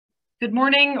Good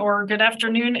morning or good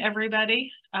afternoon,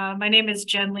 everybody. My name is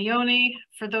Jen Leone.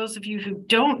 For those of you who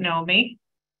don't know me,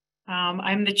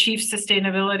 I'm the Chief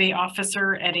Sustainability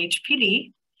Officer at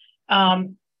HPD. I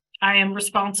am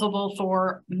responsible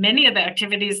for many of the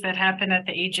activities that happen at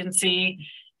the agency,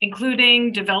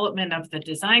 including development of the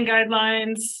design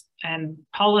guidelines and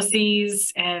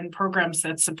policies and programs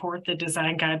that support the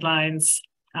design guidelines,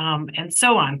 and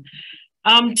so on.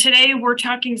 Today, we're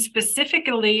talking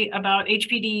specifically about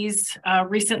HPD's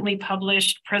recently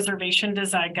published preservation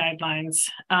design guidelines.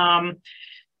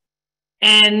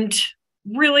 And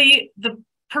really, the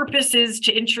purpose is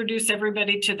to introduce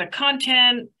everybody to the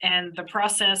content and the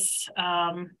process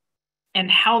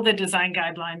and how the design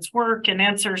guidelines work, and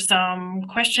answer some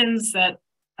questions that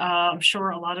I'm sure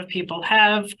a lot of people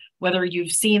have, whether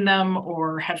you've seen them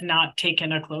or have not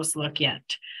taken a close look yet.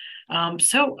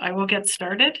 So I will get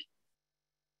started.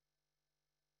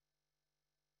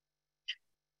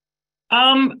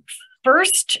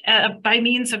 First, by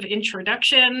means of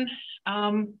introduction,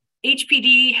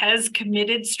 HPD has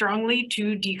committed strongly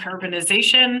to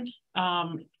decarbonization.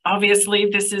 Obviously,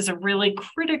 this is a really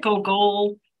critical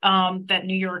goal that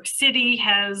New York City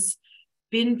has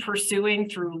been pursuing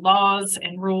through laws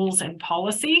and rules and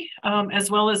policy,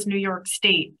 as well as New York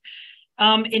State.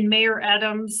 In Mayor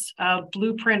Adams'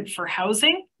 Blueprint for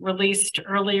Housing, released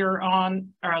earlier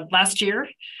on last year,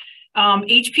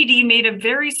 HPD made a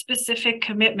very specific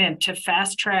commitment to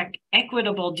fast-track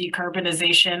equitable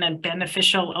decarbonization and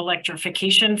beneficial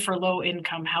electrification for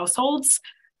low-income households.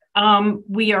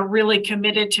 We are really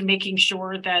committed to making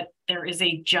sure that there is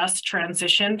a just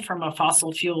transition from a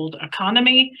fossil-fueled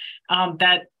economy.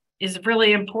 That is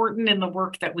really important in the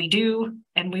work that we do,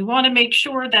 and we want to make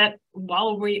sure that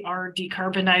while we are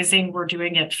decarbonizing, we're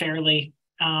doing it fairly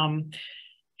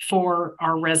for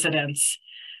our residents.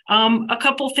 A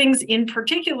couple things in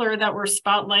particular that were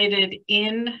spotlighted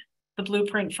in the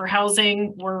Blueprint for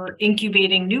Housing were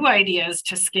incubating new ideas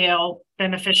to scale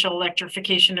beneficial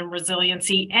electrification and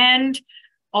resiliency, and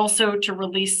also to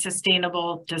release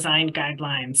sustainable design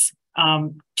guidelines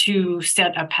to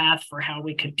set a path for how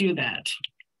we could do that.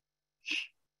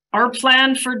 Our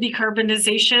plan for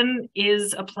decarbonization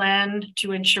is a plan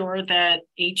to ensure that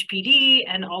HPD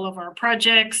and all of our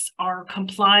projects are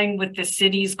complying with the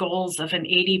city's goals of an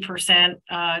 80%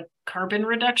 carbon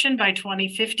reduction by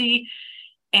 2050.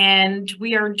 And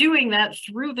we are doing that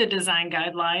through the design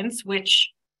guidelines,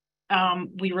 which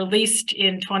we released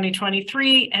in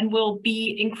 2023 and will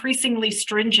be increasingly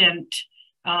stringent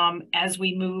as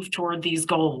we move toward these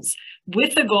goals,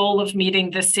 with the goal of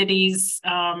meeting the city's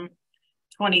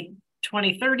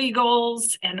 2030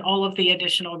 goals and all of the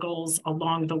additional goals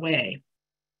along the way.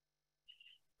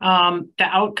 The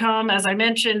outcome, as I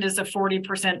mentioned, is a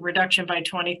 40% reduction by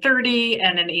 2030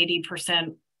 and an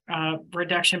 80%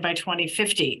 reduction by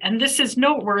 2050. And this is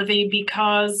noteworthy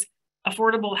because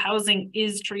affordable housing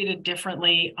is treated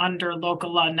differently under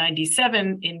Local Law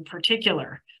 97 in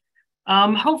particular.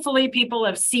 Hopefully people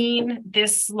have seen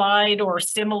this slide or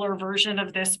similar version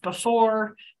of this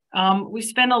before. We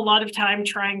spent a lot of time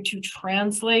trying to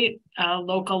translate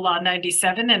Local Law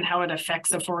 97 and how it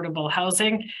affects affordable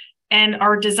housing. And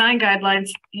our design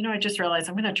guidelines, I just realized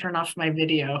I'm going to turn off my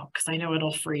video because I know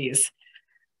it'll freeze.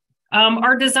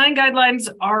 Our design guidelines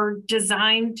are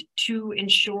designed to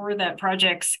ensure that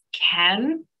projects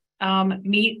can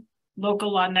meet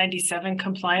Local Law 97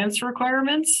 compliance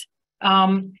requirements.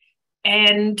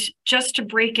 And just to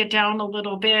break it down a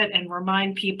little bit and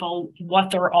remind people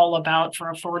what they're all about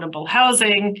for affordable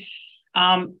housing,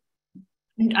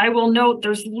 I will note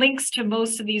there's links to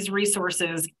most of these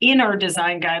resources in our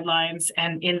design guidelines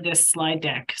and in this slide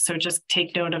deck. So just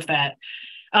take note of that.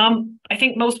 I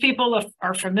think most people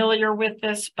are familiar with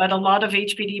this, but a lot of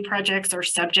HPD projects are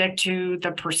subject to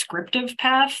the prescriptive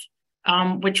path,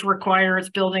 which requires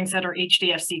buildings that are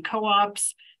HDFC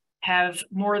co-ops have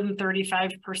more than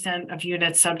 35% of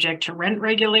units subject to rent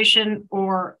regulation,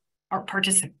 or are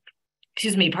participate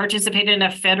in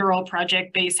a federal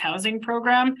project-based housing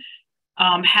program,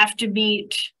 have to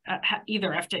meet,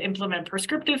 either have to implement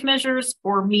prescriptive measures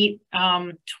or meet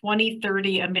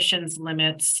 2030 emissions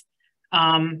limits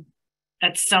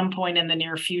at some point in the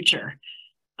near future.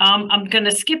 I'm going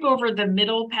to skip over the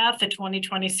middle path, the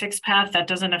 2026 path. That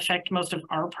doesn't affect most of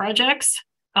our projects.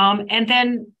 And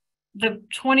then the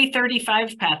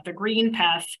 2035 path, the green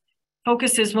path,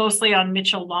 focuses mostly on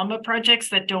Mitchell-Lama projects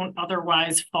that don't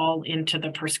otherwise fall into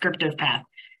the prescriptive path.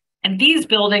 And these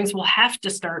buildings will have to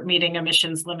start meeting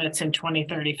emissions limits in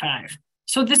 2035.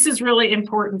 So this is really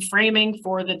important framing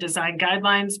for the design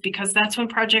guidelines, because that's when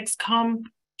projects come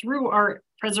through our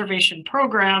preservation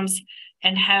programs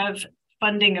and have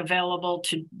funding available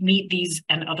to meet these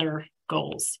and other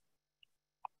goals.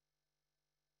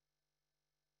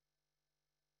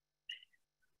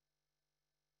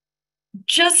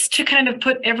 Just to kind of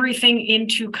put everything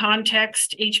into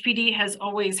context, HPD has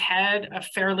always had a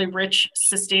fairly rich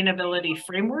sustainability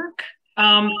framework.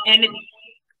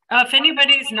 If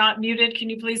anybody's not muted, can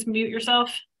you please mute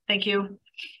yourself? Thank you.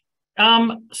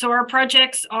 So our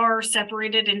projects are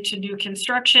separated into new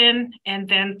construction and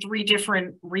then 3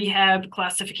 different rehab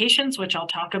classifications, which I'll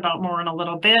talk about more in a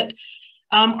little bit.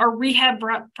 Our rehab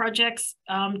projects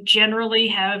generally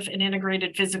have an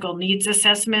integrated physical needs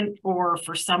assessment, or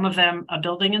for some of them, a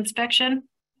building inspection.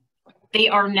 They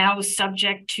are now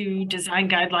subject to design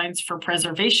guidelines for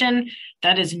preservation.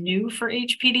 That is new for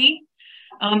HPD.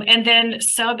 And then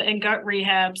sub and gut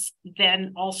rehabs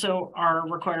then also are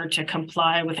required to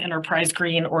comply with Enterprise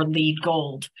Green or LEED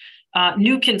Gold.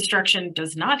 New construction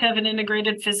does not have an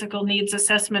integrated physical needs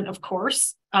assessment, of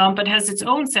course, but has its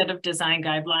own set of design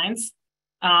guidelines,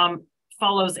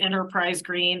 follows Enterprise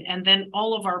Green, and then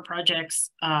all of our projects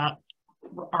are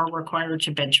required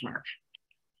to benchmark.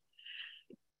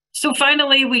 So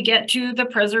finally, we get to the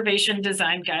preservation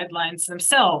design guidelines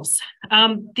themselves.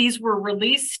 These were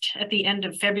released at the end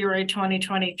of February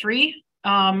 2023.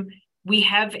 We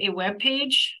have a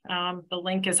webpage. The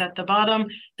link is at the bottom.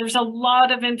 There's a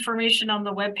lot of information on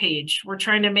the webpage. We're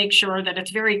trying to make sure that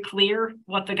it's very clear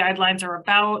what the guidelines are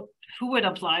about, who it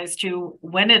applies to,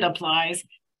 when it applies,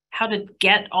 how to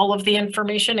get all of the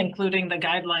information, including the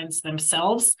guidelines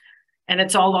themselves. And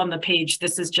it's all on the page.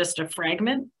 This is just a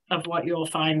fragment of what you'll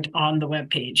find on the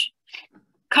webpage.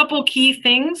 Couple key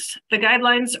things. The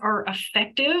guidelines are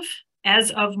effective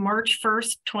as of March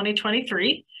 1st,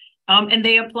 2023. And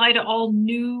they apply to all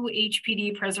new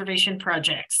HPD preservation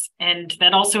projects. And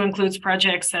that also includes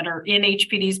projects that are in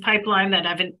HPD's pipeline that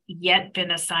haven't yet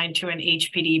been assigned to an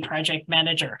HPD project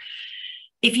manager.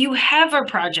 If you have a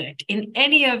project in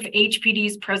any of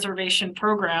HPD's preservation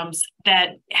programs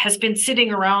that has been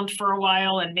sitting around for a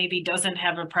while and maybe doesn't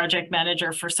have a project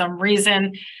manager for some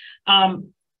reason,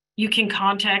 you can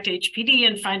contact HPD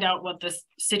and find out what the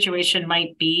situation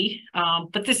might be.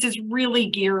 But this is really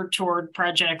geared toward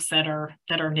projects that are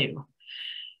new.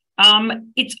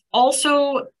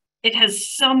 It has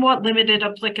somewhat limited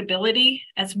applicability.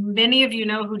 As many of you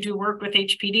know who do work with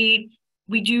HPD,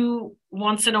 we do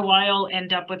once in a while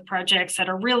end up with projects that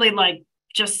are really like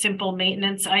just simple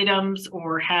maintenance items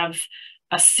or have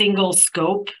a single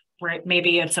scope, right?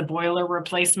 Maybe it's a boiler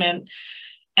replacement.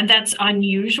 And that's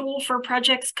unusual for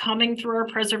projects coming through our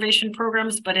preservation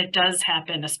programs, but it does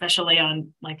happen, especially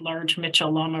on like large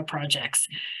Mitchell-Lama projects.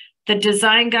 The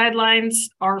design guidelines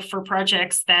are for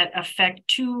projects that affect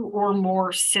 2 or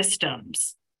more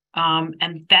systems.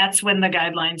 And that's when the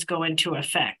guidelines go into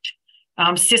effect.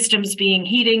 Systems being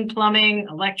heating, plumbing,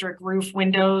 electric, roof,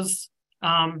 windows,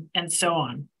 and so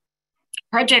on.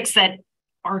 Projects that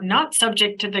are not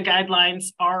subject to the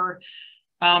guidelines are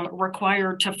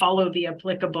required to follow the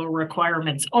applicable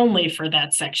requirements only for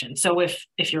that section. So if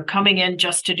you're coming in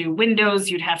just to do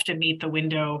windows, you'd have to meet the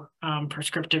window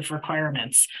prescriptive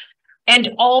requirements.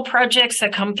 And all projects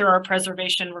that come through our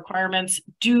preservation requirements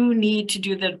do need to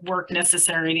do the work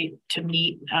necessary to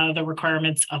meet the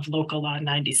requirements of Local Law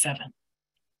 97.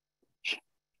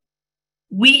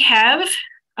 We have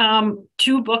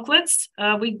 2 booklets.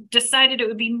 We decided it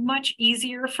would be much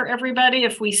easier for everybody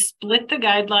if we split the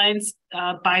guidelines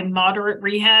by moderate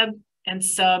rehab and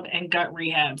sub and gut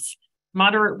rehabs.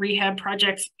 Moderate rehab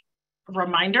projects,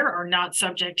 reminder, are not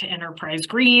subject to Enterprise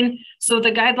Green. So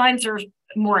the guidelines are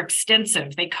more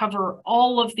extensive. They cover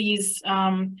all of these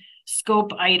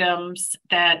scope items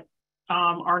that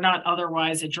are not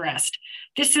otherwise addressed.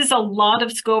 This is a lot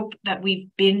of scope that we've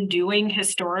been doing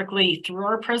historically through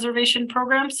our preservation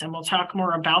programs, and we'll talk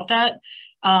more about that.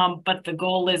 But the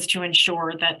goal is to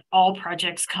ensure that all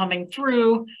projects coming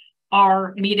through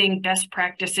are meeting best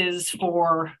practices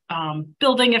for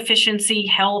building efficiency,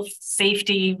 health,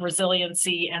 safety,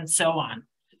 resiliency, and so on.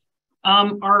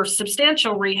 Our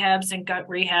substantial rehabs and gut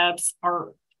rehabs are,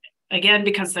 again,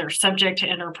 because they're subject to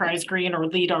Enterprise Green or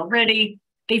LEED already,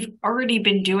 they've already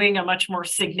been doing a much more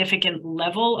significant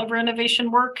level of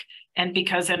renovation work. And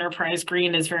because Enterprise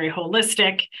Green is very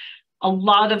holistic, a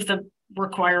lot of the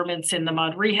requirements in the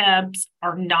mod rehabs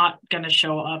are not going to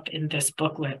show up in this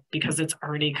booklet because it's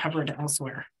already covered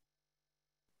elsewhere.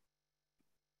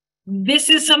 This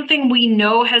is something we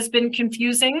know has been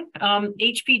confusing.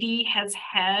 HPD has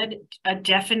had a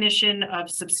definition of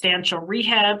substantial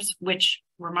rehabs, which,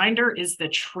 reminder, is the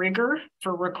trigger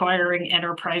for requiring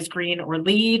Enterprise Green or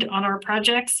LEED on our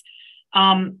projects.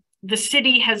 the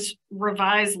city has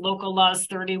revised local laws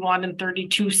 31 and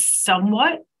 32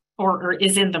 somewhat, or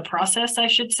is in the process, I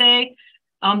should say.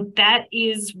 That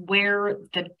is where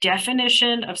the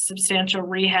definition of substantial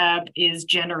rehab is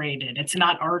generated. It's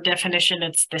not our definition,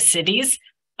 it's the city's.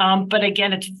 But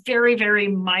again, it's very, very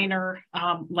minor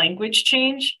language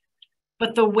change.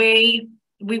 But the way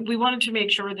we wanted to make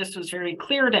sure this was very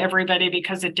clear to everybody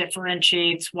because it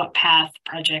differentiates what path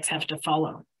projects have to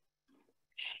follow.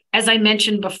 As I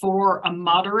mentioned before, a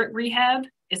moderate rehab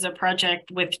is a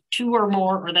project with two or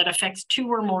more, or that affects two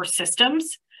or more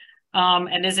systems,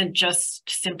 and isn't just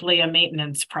simply a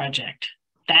maintenance project.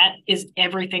 That is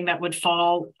everything that would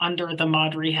fall under the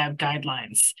mod rehab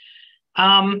guidelines.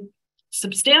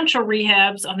 Substantial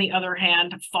rehabs, on the other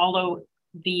hand, follow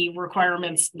the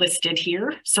requirements listed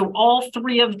here. So all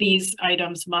three of these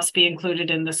items must be included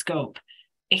in the scope.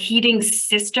 A heating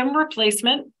system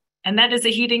replacement, and that is a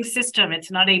heating system.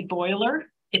 It's not a boiler.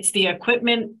 It's the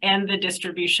equipment and the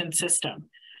distribution system.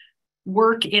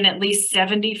 Work in at least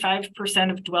 75%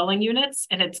 of dwelling units,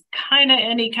 and it's kind of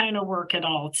any kind of work at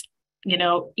all. It's, you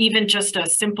know, even just a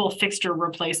simple fixture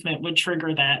replacement would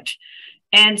trigger that.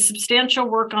 And substantial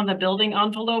work on the building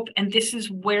envelope, and this is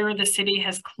where the city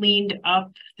has cleaned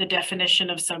up the definition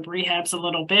of sub-rehabs a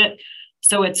little bit.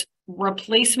 So it's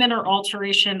replacement or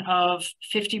alteration of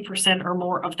 50% or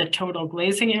more of the total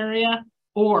glazing area,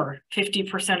 or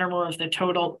 50% or more of the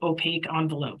total opaque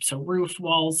envelope, so roof,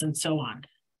 walls, and so on.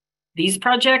 These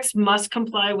projects must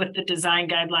comply with the design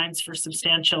guidelines for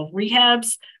substantial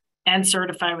rehabs and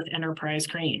certify with Enterprise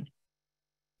Green.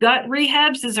 Gut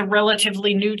rehabs is a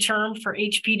relatively new term for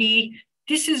HPD.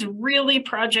 This is really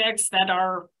projects that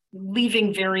are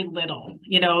leaving very little,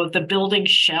 you know, the building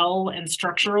shell and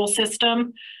structural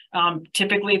system.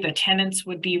 Typically the tenants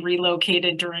would be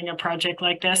relocated during a project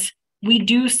like this. We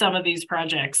do some of these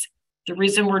projects. The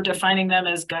reason we're defining them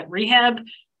as gut rehab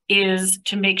is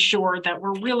to make sure that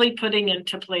we're really putting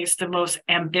into place the most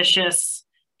ambitious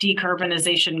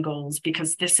decarbonization goals,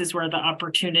 because this is where the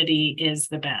opportunity is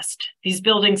the best. These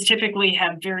buildings typically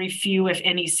have very few, if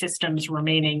any, systems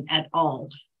remaining at all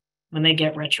when they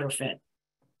get retrofit.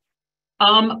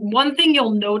 One thing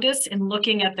you'll notice in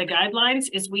looking at the guidelines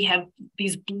is we have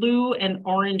these blue and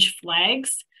orange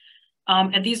flags.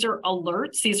 And these are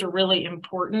alerts. These are really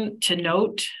important to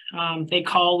note. They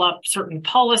call up certain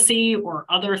policy or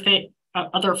other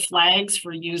flags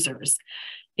for users.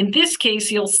 In this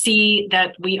case, you'll see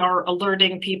that we are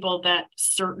alerting people that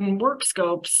certain work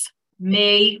scopes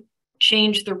may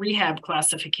change the rehab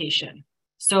classification.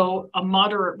 So a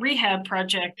moderate rehab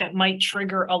project that might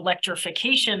trigger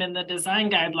electrification in the design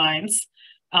guidelines,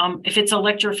 if it's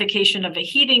electrification of a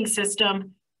heating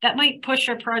system, that might push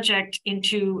a project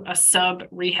into a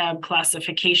sub-rehab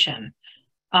classification.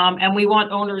 And we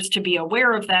want owners to be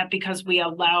aware of that because we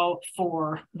allow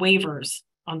for waivers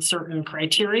on certain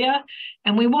criteria.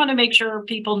 And we want to make sure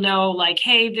people know, like,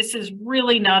 hey, this is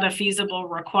really not a feasible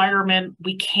requirement.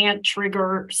 We can't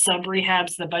trigger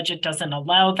sub-rehabs. The budget doesn't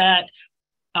allow that.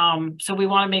 So we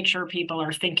want to make sure people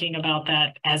are thinking about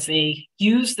that as they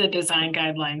use the design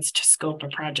guidelines to scope a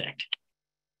project.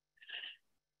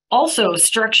 Also,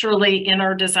 structurally in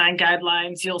our design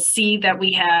guidelines, you'll see that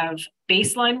we have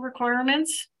baseline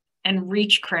requirements and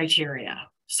reach criteria.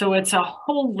 So it's a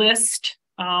whole list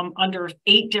under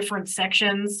 8 different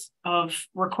sections of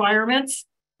requirements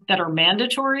that are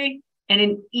mandatory. And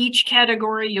in each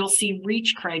category, you'll see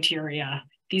reach criteria.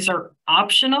 These are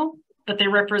optional, but they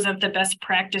represent the best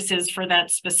practices for that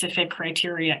specific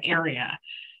criteria area.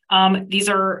 These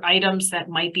are items that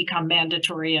might become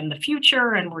mandatory in the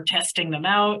future, and we're testing them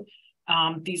out.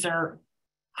 These are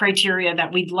criteria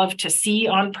that we'd love to see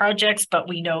on projects, but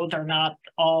we know they're not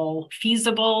all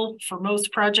feasible for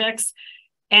most projects.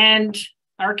 And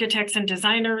architects and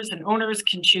designers and owners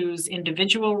can choose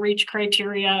individual reach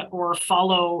criteria or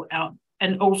follow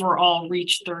an overall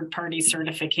reach third-party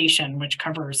certification, which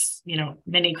covers, you know,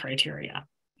 many criteria.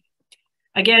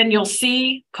 Again, you'll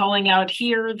see calling out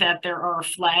here that there are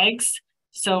flags.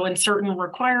 So in certain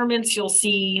requirements, you'll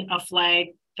see a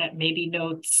flag that maybe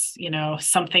notes, you know,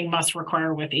 something must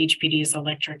require with HPD's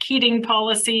electric heating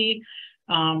policy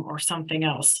or something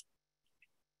else.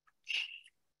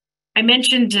 I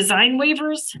mentioned design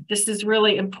waivers. This is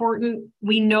really important.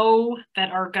 We know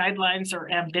that our guidelines are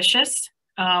ambitious.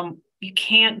 You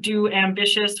can't do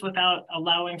ambitious without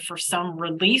allowing for some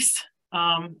relief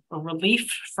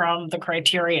from the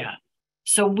criteria.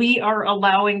 So we are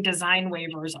allowing design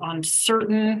waivers on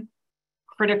certain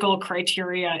critical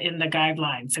criteria in the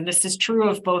guidelines. And this is true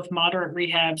of both moderate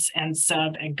rehabs and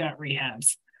sub and gut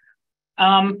rehabs.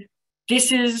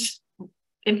 This is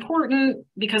important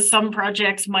because some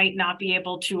projects might not be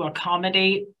able to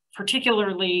accommodate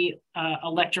particularly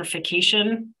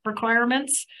electrification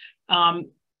requirements,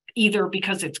 either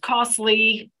because it's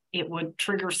costly, it would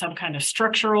trigger some kind of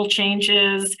structural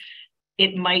changes,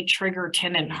 it might trigger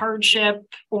tenant hardship,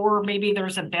 or maybe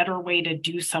there's a better way to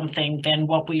do something than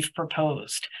what we've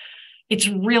proposed. It's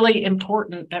really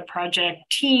important that project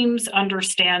teams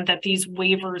understand that these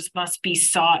waivers must be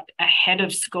sought ahead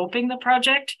of scoping the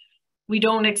project. We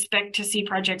don't expect to see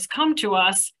projects come to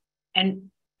us and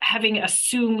having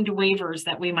assumed waivers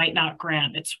that we might not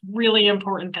grant. It's really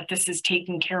important that this is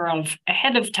taken care of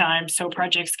ahead of time so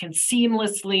projects can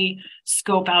seamlessly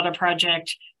scope out a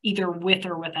project either with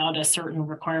or without a certain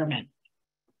requirement.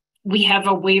 We have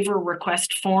a waiver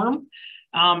request form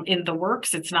in the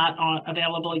works. It's not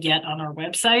available yet on our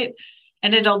website,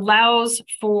 and it allows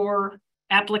for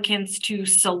applicants to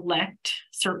select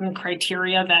certain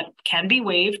criteria that can be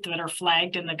waived that are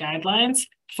flagged in the guidelines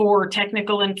for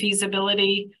technical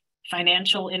infeasibility,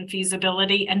 financial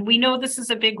infeasibility, and we know this is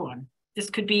a big one. This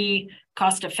could be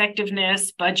cost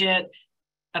effectiveness, budget,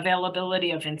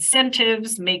 availability of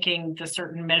incentives, making the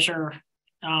certain measure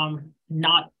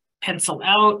not pencil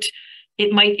out.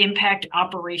 It might impact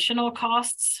operational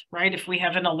costs, right? If we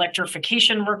have an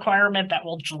electrification requirement that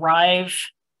will drive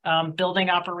building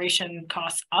operation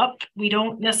costs up, we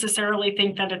don't necessarily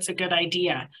think that it's a good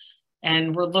idea.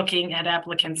 And we're looking at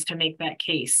applicants to make that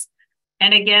case.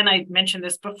 And again, I mentioned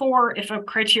this before, if a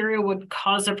criteria would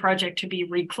cause a project to be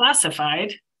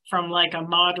reclassified from like a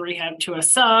mod rehab to a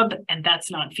sub, and that's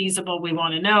not feasible, we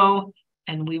want to know,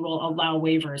 and we will allow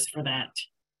waivers for that.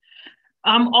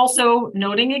 Also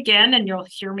noting again, and you'll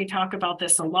hear me talk about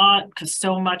this a lot because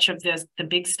so much of this, the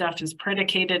big stuff is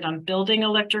predicated on building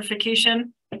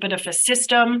electrification, but if a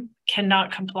system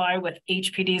cannot comply with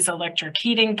HPD's electric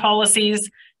heating policies,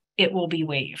 it will be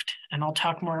waived, and I'll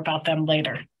talk more about them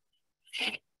later.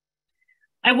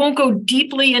 I won't go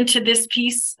deeply into this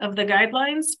piece of the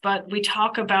guidelines, but we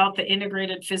talk about the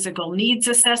integrated physical needs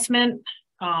assessment,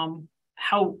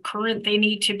 how current they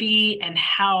need to be, and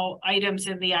how items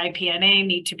in the IPNA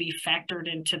need to be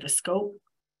factored into the scope.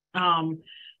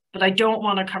 But I don't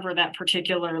want to cover that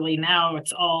particularly now.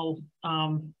 It's all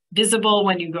visible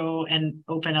when you go and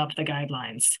open up the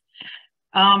guidelines.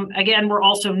 Again, we're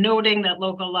also noting that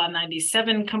Local Law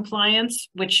 97 compliance,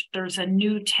 which there's a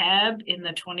new tab in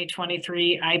the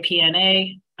 2023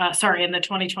 IPNA, in the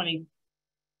 2022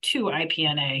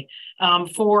 IPNA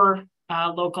for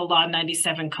Local Law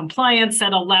 97 compliance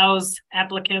that allows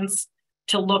applicants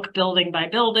to look building by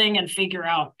building and figure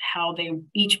out how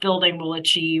each building will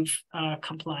achieve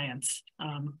compliance,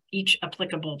 each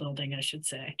applicable building, I should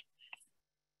say.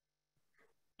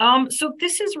 So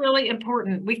this is really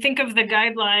important. We think of the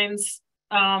guidelines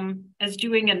as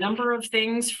doing a number of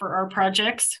things for our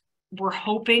projects. We're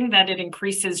hoping that it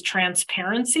increases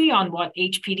transparency on what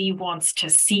HPD wants to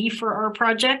see for our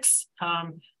projects.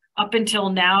 Up until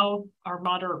now, our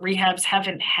moderate rehabs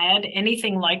haven't had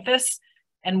anything like this,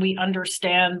 and we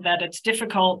understand that it's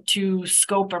difficult to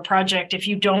scope a project if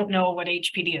you don't know what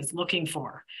HPD is looking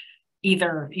for.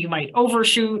 Either you might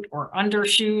overshoot or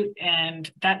undershoot, and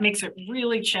that makes it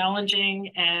really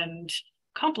challenging and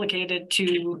complicated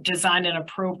to design an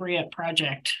appropriate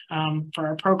project for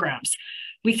our programs.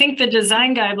 We think the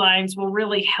design guidelines will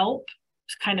really help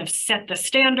kind of set the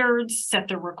standards, set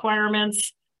the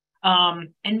requirements,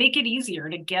 and make it easier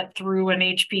to get through an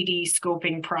HPD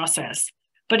scoping process.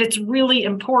 But it's really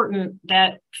important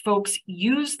that folks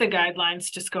use the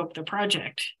guidelines to scope the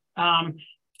project.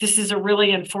 This is a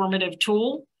really informative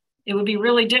tool. It would be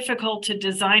really difficult to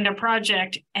design a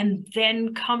project and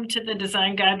then come to the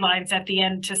design guidelines at the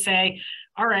end to say,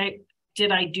 all right,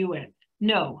 did I do it?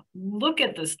 No, look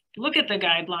at this, look at the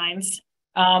guidelines,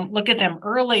 look at them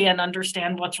early and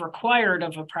understand what's required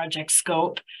of a project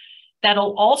scope.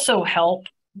 That'll also help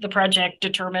the project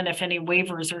determine if any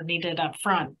waivers are needed up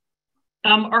front.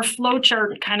 Our flow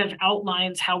chart kind of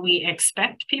outlines how we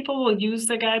expect people will use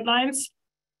the guidelines.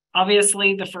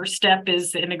 Obviously, the first step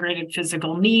is the integrated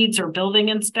physical needs or building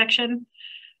inspection.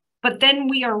 But then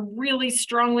we are really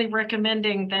strongly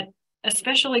recommending that,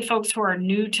 especially folks who are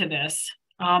new to this,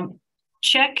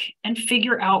 check and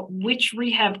figure out which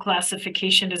rehab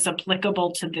classification is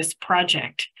applicable to this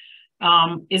project.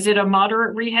 Is it a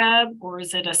moderate rehab or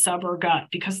is it a sub or gut?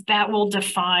 Because that will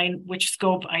define which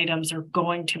scope items are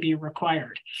going to be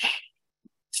required.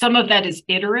 Some of that is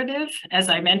iterative. As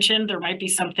I mentioned, there might be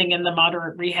something in the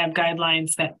moderate rehab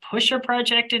guidelines that push a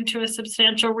project into a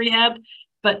substantial rehab,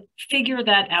 but figure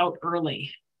that out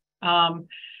early.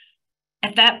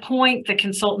 At that point, the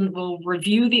consultant will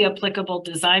review the applicable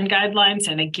design guidelines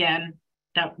and again,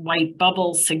 that white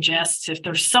bubble suggests. If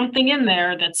there's something in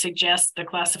there that suggests the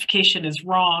classification is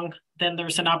wrong, then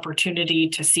there's an opportunity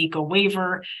to seek a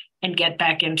waiver and get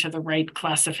back into the right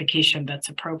classification that's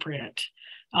appropriate.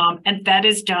 And that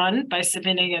is done by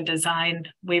submitting a design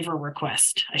waiver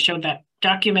request. I showed that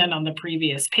document on the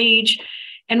previous page.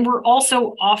 And we're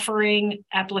also offering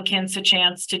applicants a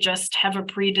chance to just have a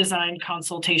pre-designed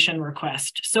consultation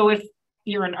request. So if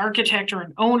you're an architect or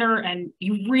an owner and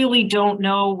you really don't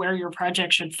know where your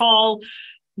project should fall,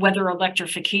 whether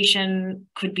electrification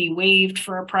could be waived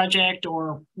for a project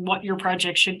or what your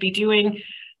project should be doing,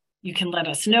 you can let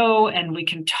us know and we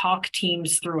can talk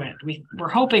teams through it. We're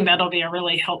hoping that'll be a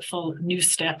really helpful new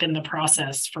step in the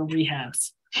process for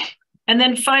rehabs. And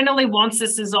then finally, once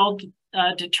this is all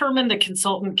determined, the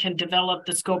consultant can develop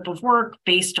the scope of work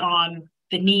based on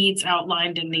the needs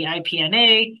outlined in the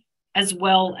IPNA, as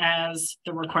well as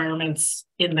the requirements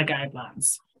in the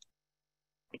guidelines.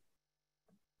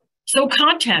 So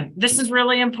content, this is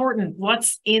really important.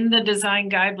 What's in the design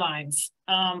guidelines?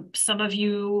 Some of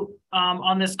you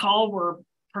on this call were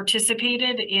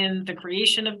participated in the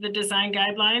creation of the design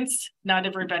guidelines. Not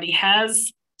everybody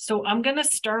has. So I'm going to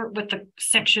start with the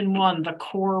section 1, the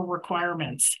core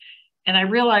requirements. And I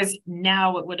realize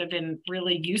now it would have been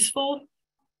really useful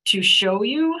to show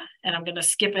you, and I'm going to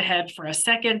skip ahead for a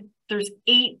second. There's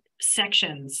 8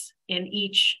 sections in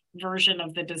each version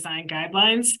of the design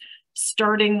guidelines,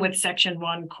 starting with section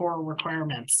 1, core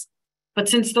requirements. But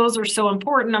since those are so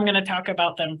important, I'm going to talk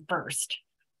about them first.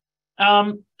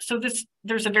 So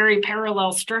there's a very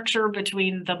parallel structure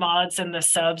between the mods and the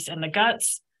subs and the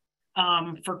guts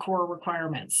for core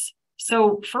requirements.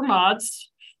 So for mods,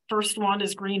 first one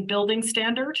is green building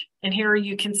standard. And here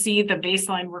you can see the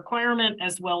baseline requirement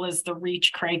as well as the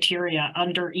REACH criteria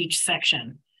under each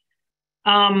section.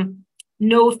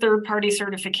 No third-party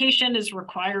certification is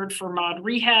required for mod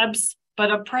rehabs, but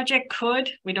a project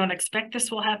could, we don't expect this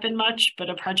will happen much, but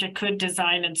a project could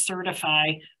design and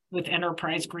certify with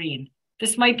Enterprise Green.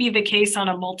 This might be the case on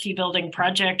a multi-building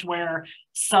project where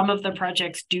some of the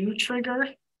projects do trigger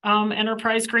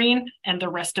Enterprise Green and the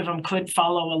rest of them could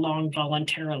follow along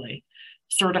voluntarily,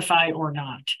 certify or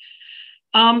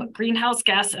not. Greenhouse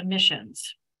gas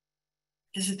emissions.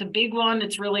 This is the big one.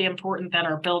 It's really important that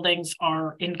our buildings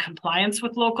are in compliance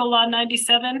with Local Law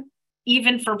 97.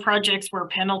 Even for projects where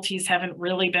penalties haven't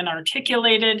really been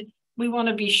articulated, we want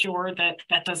to be sure that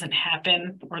that doesn't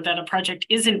happen or that a project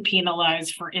isn't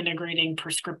penalized for integrating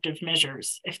prescriptive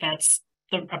measures, if that's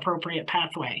the appropriate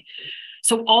pathway.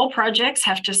 So all projects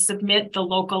have to submit the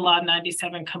Local Law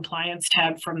 97 compliance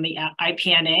tab from the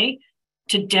IPNA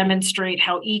to demonstrate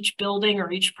how each building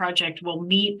or each project will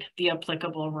meet the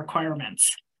applicable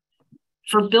requirements.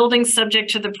 For buildings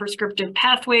subject to the prescriptive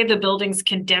pathway, the buildings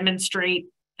can demonstrate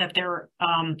that they're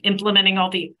implementing all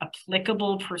the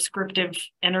applicable prescriptive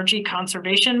energy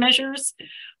conservation measures,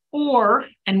 or,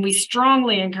 and we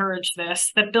strongly encourage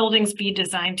this, that buildings be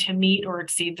designed to meet or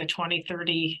exceed the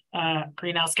 2030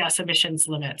 greenhouse gas emissions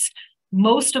limits.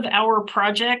 Most of our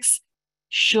projects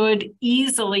should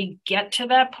easily get to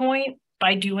that point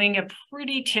by doing a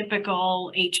pretty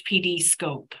typical HPD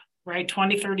scope, right?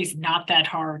 2030 is not that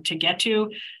hard to get to,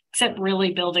 except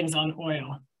really buildings on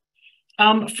oil.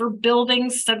 For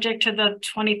buildings subject to the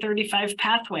 2035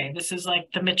 pathway, this is like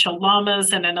the Mitchell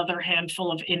Llamas and another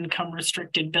handful of income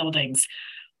restricted buildings.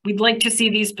 We'd like to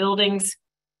see these buildings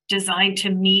designed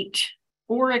to meet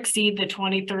or exceed the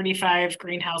 2035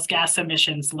 greenhouse gas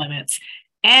emissions limits,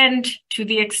 and to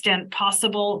the extent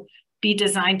possible, be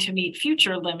designed to meet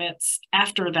future limits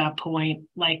after that point,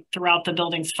 like throughout the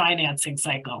building's financing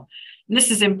cycle. And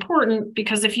this is important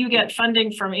because if you get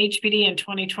funding from HPD in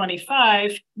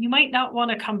 2025, you might not want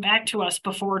to come back to us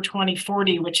before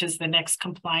 2040, which is the next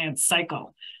compliance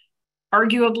cycle.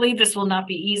 Arguably, this will not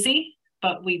be easy,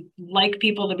 but we like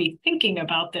people to be thinking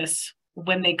about this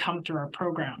when they come through our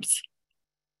programs.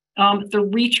 The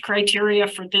REACH criteria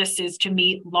for this is to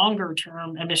meet longer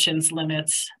term emissions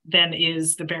limits than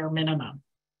is the bare minimum.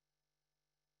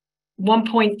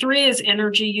 1.3 is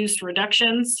energy use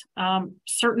reductions.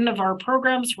 Certain of our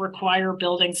programs require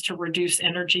buildings to reduce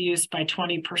energy use by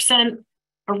 20%.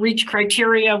 A REACH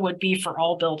criteria would be for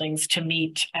all buildings to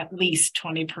meet at least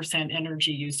 20%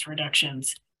 energy use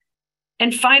reductions.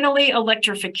 And finally,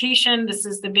 electrification. This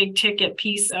is the big ticket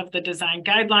piece of the design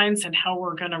guidelines and how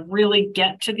we're going to really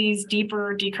get to these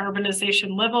deeper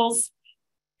decarbonization levels.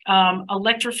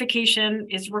 Electrification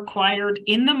is required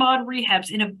in the mod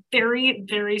rehabs in a very,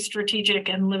 very strategic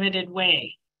and limited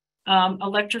way.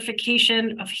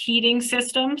 Electrification of heating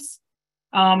systems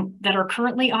that are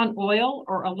currently on oil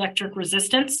or electric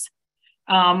resistance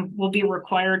will be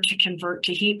required to convert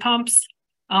to heat pumps.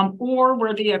 or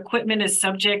where the equipment is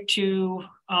subject to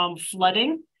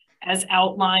flooding, as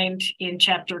outlined in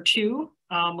Chapter 2.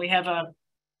 We have a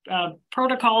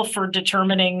protocol for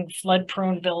determining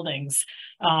flood-prone buildings,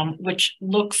 which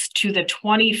looks to the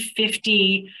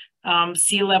 2050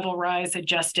 sea level rise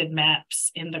adjusted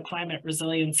maps in the climate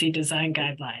resiliency design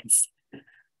guidelines.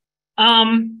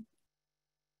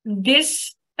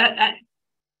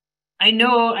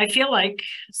 I feel like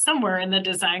somewhere in the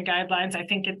design guidelines, I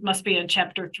think it must be in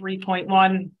Chapter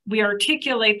 3.1, we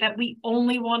articulate that we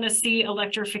only want to see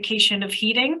electrification of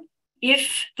heating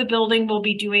if the building will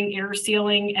be doing air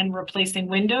sealing and replacing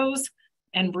windows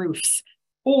and roofs,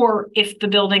 or if the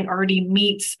building already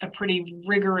meets a pretty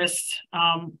rigorous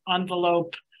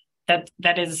envelope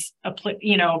that is,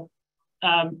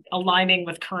 aligning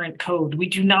with current code. We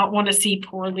do not want to see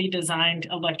poorly designed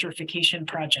electrification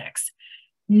projects.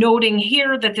 Noting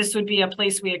here that this would be a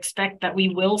place we expect that we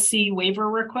will see waiver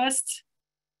requests.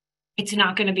 It's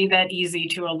not going to be that easy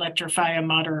to electrify a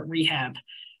moderate rehab.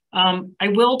 I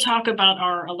will talk about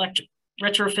our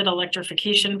retrofit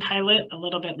electrification pilot a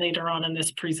little bit later on in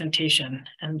this presentation,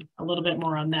 and a little bit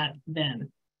more on that then.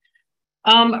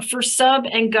 For sub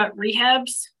and gut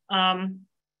rehabs,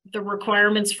 the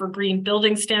requirements for green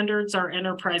building standards are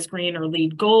Enterprise Green or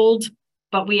LEED Gold,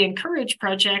 but we encourage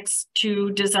projects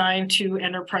to design to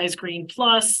Enterprise Green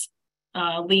Plus,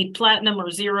 LEED Platinum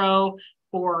or Zero,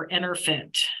 or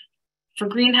EnerPhit. For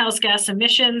greenhouse gas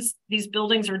emissions, these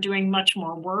buildings are doing much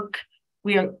more work.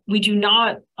 We do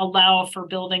not allow for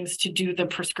buildings to do the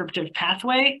prescriptive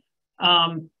pathway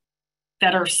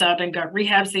that are sub and gut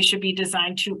rehabs. They should be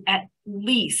designed to at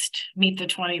least meet the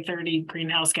 2030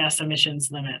 greenhouse gas emissions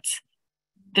limits.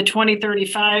 The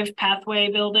 2035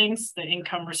 pathway buildings, the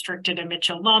income restricted and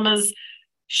Mitchell Lamas,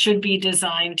 should be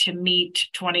designed to meet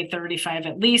 2035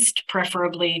 at least,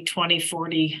 preferably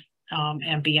 2040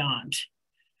 and beyond.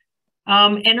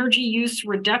 Energy use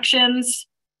reductions,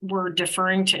 we're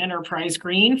deferring to Enterprise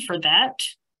Green for that,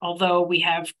 although we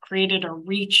have created a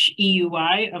REACH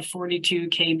EUI of 42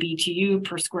 kBTU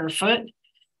per square foot.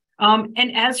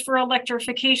 And as for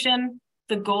electrification,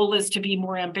 the goal is to be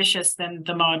more ambitious than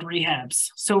the mod rehabs.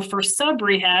 So for sub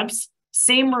rehabs,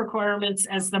 same requirements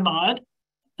as the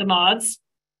mods,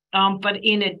 but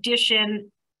in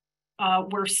addition,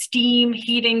 where steam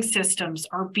heating systems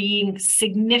are being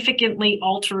significantly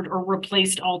altered or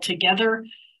replaced altogether,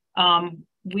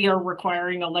 we are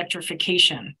requiring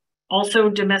electrification. Also,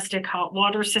 domestic hot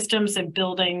water systems in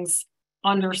buildings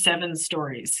under 7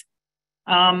 stories.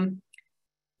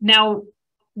 Now,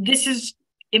 this is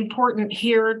important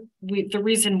here. The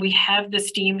reason we have the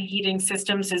steam heating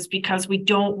systems is because we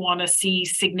don't want to see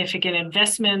significant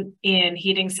investment in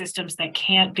heating systems that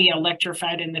can't be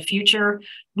electrified in the future.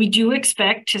 We do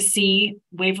expect to see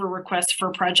waiver requests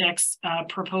for projects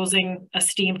proposing a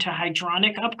steam to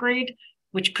hydronic upgrade,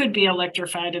 which could be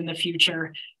electrified in the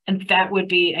future. And that would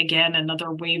be, again, another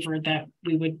waiver that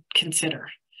we would consider.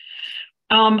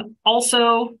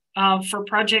 Also, for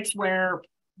projects where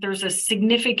there's a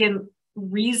significant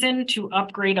reason to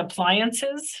upgrade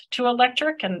appliances to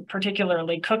electric, and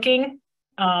particularly cooking,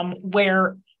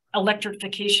 where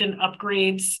electrification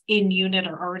upgrades in unit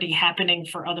are already happening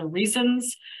for other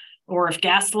reasons, or if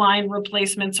gas line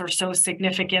replacements are so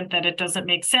significant that it doesn't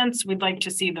make sense, we'd like to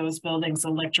see those buildings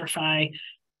electrify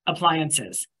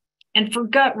appliances. And for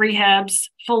gut rehabs,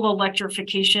 full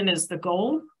electrification is the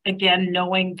goal. Again,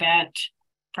 knowing that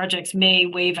projects may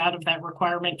waive out of that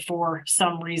requirement for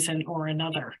some reason or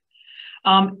another.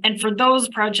 And for those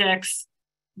projects,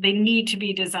 they need to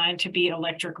be designed to be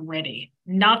electric ready.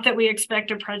 Not that we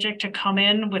expect a project to come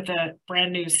in with a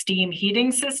brand new steam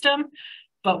heating system,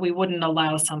 but we wouldn't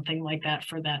allow something like that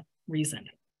for that reason.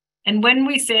 And when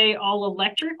we say all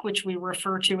electric, which we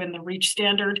refer to in the REACH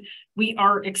standard, we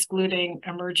are excluding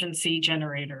emergency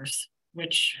generators,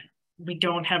 which we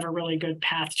don't have a really good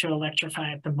path to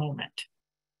electrify at the moment.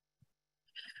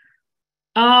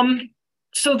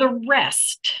 So the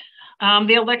rest,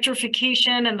 the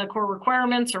electrification and the core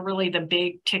requirements are really the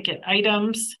big ticket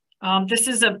items. This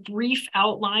is a brief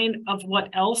outline of what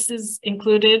else is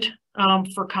included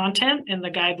for content in the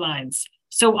guidelines.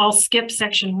 So I'll skip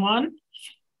section 1.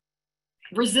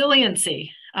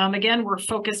 Resiliency. Again, we're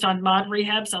focused on mod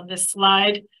rehabs on this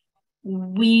slide.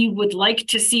 We would like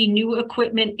to see new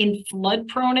equipment in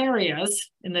flood-prone areas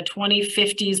in the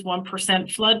 2050s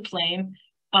 1% floodplain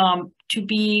to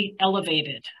be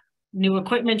elevated. New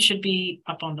equipment should be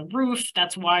up on the roof.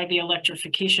 That's why the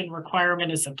electrification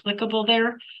requirement is applicable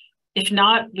there. If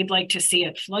not, we'd like to see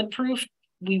it flood-proof.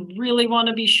 We really want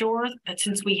to be sure that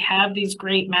since we have these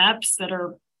great maps that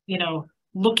are,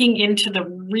 looking into the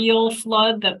real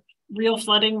flood that real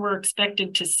flooding we're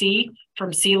expected to see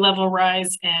from sea level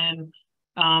rise and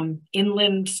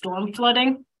inland storm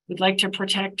flooding. We'd like to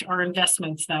protect our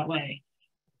investments that way.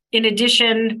 In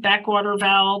addition, backwater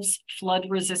valves,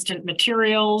 flood-resistant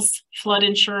materials, flood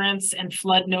insurance, and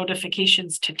flood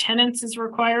notifications to tenants is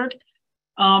required.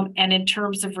 And in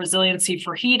terms of resiliency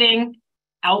for heating,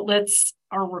 outlets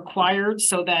are required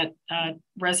so that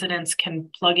residents can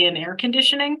plug in air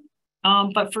conditioning.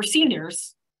 But for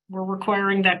seniors, we're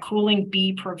requiring that cooling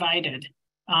be provided.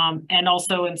 And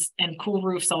also, and cool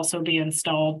roofs also be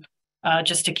installed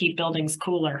just to keep buildings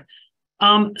cooler.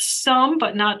 Some,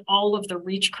 but not all of the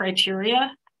REACH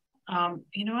criteria.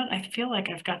 You know what? I feel like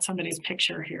I've got somebody's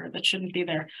picture here that shouldn't be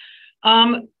there.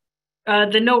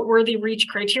 The noteworthy REACH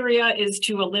criteria is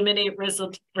to eliminate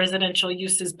residential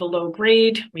uses below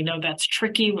grade. We know that's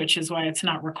tricky, which is why it's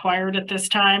not required at this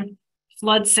time.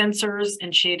 Flood sensors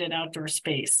and shaded outdoor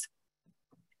space.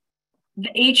 The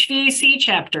HVAC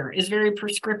chapter is very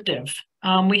prescriptive.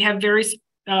 We have very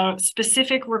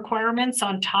specific requirements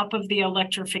on top of the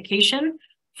electrification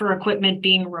for equipment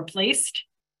being replaced,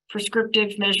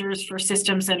 prescriptive measures for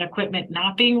systems and equipment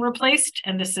not being replaced.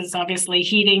 And this is obviously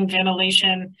heating,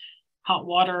 ventilation, hot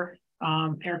water,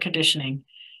 air conditioning.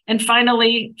 And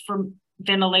finally, for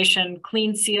ventilation,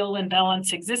 clean seal and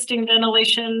balance existing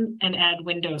ventilation and add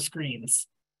window screens.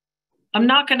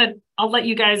 I'll let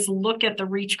you guys look at the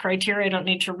REACH criteria. I don't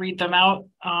need to read them out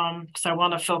because I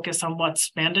want to focus on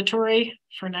what's mandatory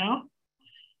for now.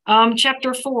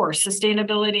 Chapter 4,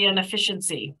 sustainability and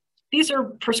efficiency. These are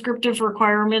prescriptive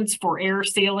requirements for air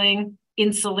sealing,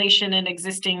 insulation in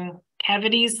existing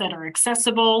cavities that are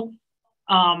accessible,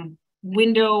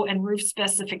 window and roof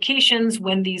specifications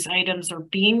when these items are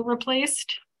being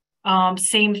replaced.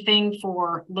 Same thing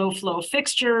for low flow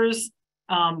fixtures,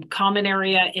 common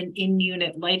area and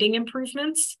in-unit lighting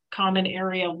improvements, common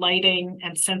area lighting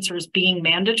and sensors being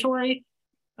mandatory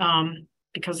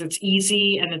because it's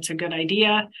easy and it's a good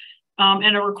idea,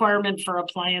 and a requirement for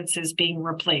appliances being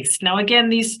replaced. Now, again,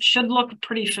 these should look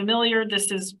pretty familiar.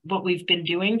 This is what we've been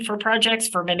doing for projects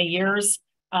for many years,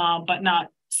 but not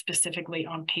specifically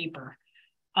on paper.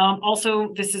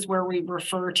 Also, this is where we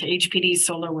refer to HPD's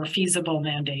solar where feasible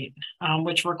mandate,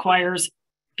 which requires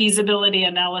feasibility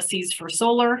analyses for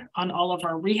solar on all of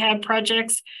our rehab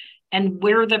projects, and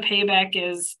where the payback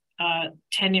is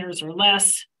 10 years or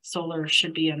less, solar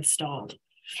should be installed.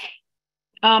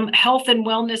 Health and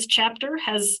wellness chapter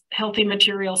has healthy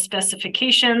material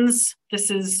specifications. This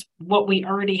is what we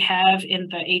already have in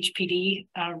the HPD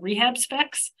rehab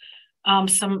specs.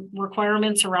 Some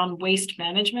requirements around waste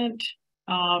management,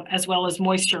 as well as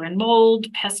moisture and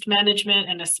mold, pest management,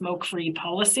 and a smoke-free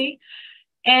policy.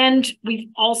 And we've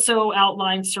also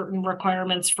outlined certain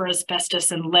requirements for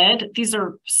asbestos and lead. These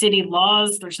are city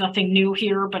laws. There's nothing new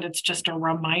here, but it's just a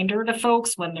reminder to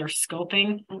folks when they're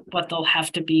scoping what they'll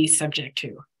have to be subject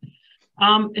to.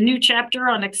 A chapter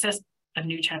on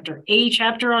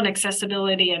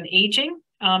accessibility and aging.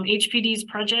 HPD's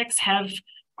projects have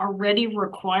already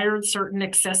required certain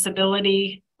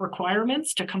accessibility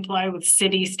requirements to comply with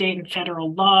city, state, and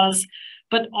federal laws.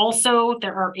 But also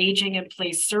there are aging in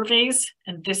place surveys,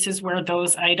 and this is where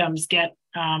those items get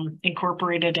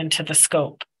incorporated into the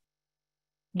scope.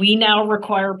 We now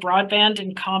require broadband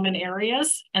in common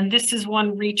areas, and this is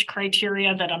one REACH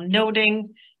criteria that I'm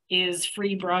noting is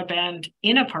free broadband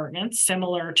in apartments,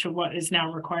 similar to what is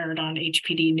now required on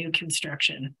HPD new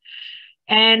construction.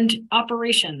 And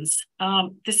operations.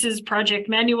 This is project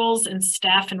manuals and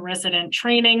staff and resident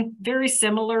training, very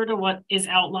similar to what is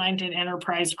outlined in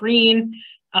Enterprise Green.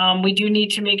 We do need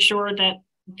to make sure that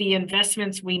the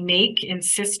investments we make in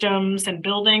systems and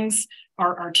buildings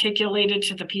are articulated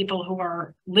to the people who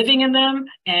are living in them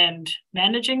and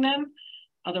managing them.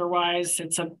 Otherwise,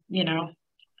 it's a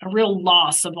real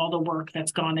loss of all the work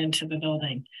that's gone into the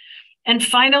building. And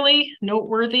finally,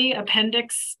 noteworthy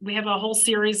appendix, we have a whole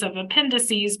series of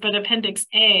appendices, but Appendix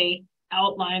A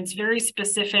outlines very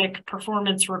specific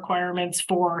performance requirements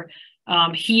for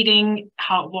heating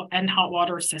hot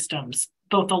water systems,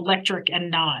 both electric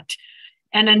and not.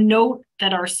 And a note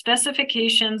that our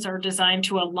specifications are designed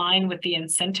to align with the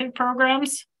incentive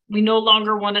programs. We no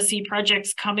longer want to see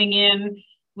projects coming in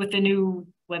with a new,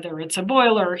 whether it's a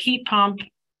boiler or heat pump,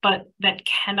 but that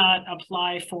cannot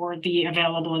apply for the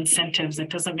available incentives. It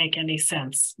doesn't make any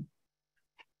sense.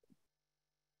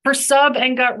 For sub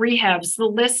and gut rehabs, the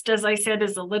list, as I said,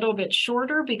 is a little bit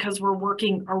shorter because we're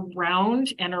working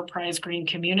around Enterprise Green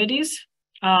communities.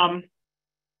 Core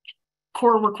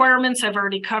requirements I've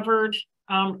already covered.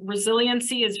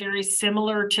 Resiliency is very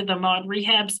similar to the mod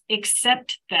rehabs,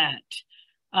 except that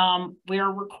we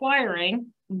are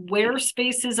requiring where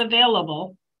space is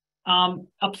available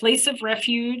A place of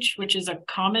refuge, which is a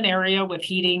common area with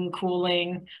heating,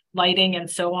 cooling, lighting, and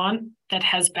so on, that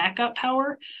has backup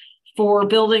power for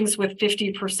buildings with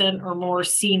 50% or more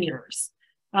seniors.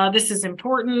 This is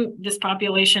important. This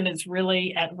population is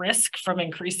really at risk from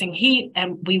increasing heat,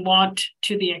 and we want,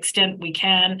 to the extent we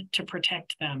can, to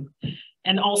protect them.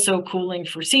 And also cooling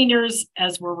for seniors,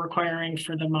 as we're requiring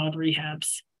for the mod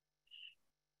rehabs.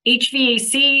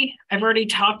 HVAC, I've already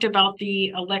talked about the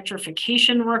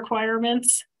electrification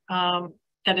requirements.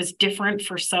 That is different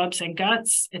for subs and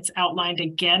guts. It's outlined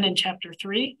again in Chapter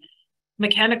 3.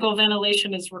 Mechanical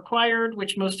ventilation is required,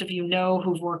 which most of you know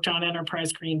who've worked on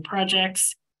enterprise green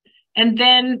projects. And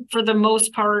then for the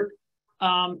most part,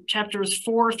 chapters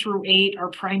 4 through 8 are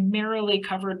primarily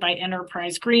covered by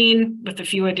enterprise green with a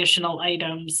few additional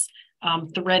items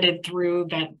threaded through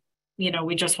that,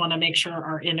 we just want to make sure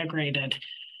are integrated.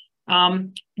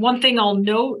 One thing I'll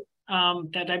note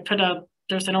that I put up,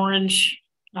 there's an orange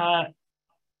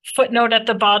footnote at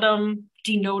the bottom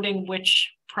denoting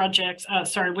which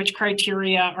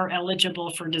criteria are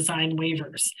eligible for design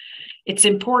waivers. It's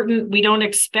important. We don't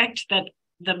expect that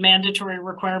the mandatory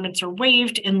requirements are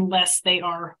waived unless they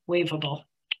are waivable.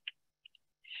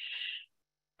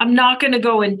 I'm not going to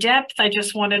go in depth. I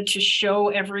just wanted to show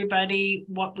everybody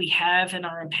what we have in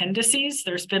our appendices.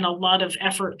 There's been a lot of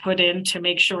effort put in to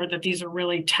make sure that these are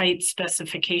really tight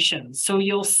specifications. So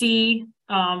you'll see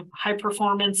high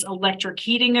performance electric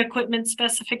heating equipment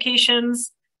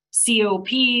specifications,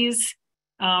 COPs,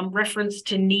 reference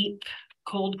to NEEP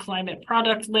cold climate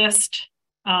product list,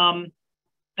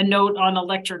 a note on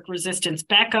electric resistance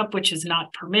backup, which is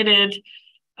not permitted,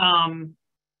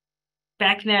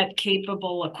 BACnet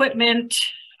capable equipment,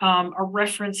 a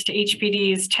reference to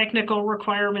HPD's technical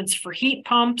requirements for heat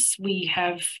pumps. We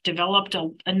have developed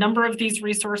a number of these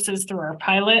resources through our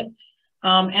pilot,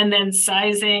 and then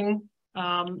sizing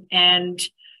and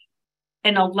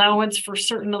an allowance for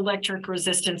certain electric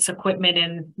resistance equipment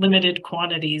in limited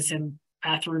quantities in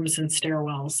bathrooms and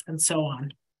stairwells and so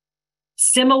on.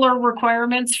 Similar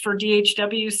requirements for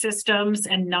DHW systems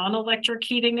and non-electric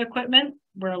heating equipment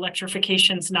where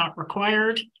electrification is not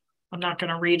required. I'm not going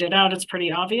to read it out. It's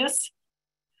pretty obvious.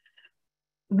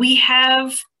 We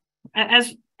have,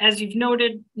 as you've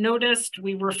noticed,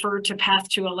 we refer to path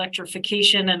to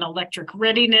electrification and electric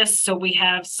readiness. So we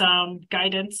have some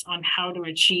guidance on how to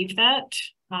achieve that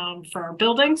for our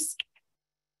buildings.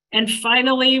 And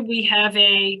finally, we have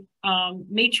a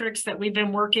matrix that we've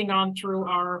been working on through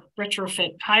our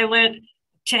retrofit pilot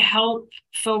to help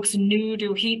folks new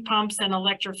to heat pumps and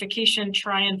electrification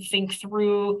try and think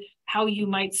through how you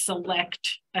might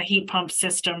select a heat pump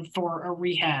system for a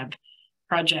rehab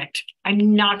project.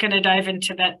 I'm not going to dive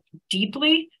into that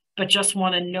deeply, but just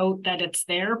want to note that it's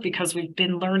there because we've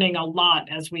been learning a lot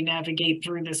as we navigate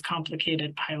through this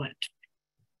complicated pilot.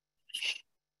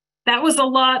 That was a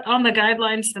lot on the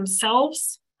guidelines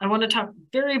themselves. I want to talk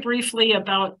very briefly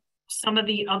about some of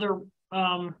the other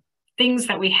things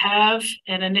that we have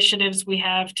and initiatives we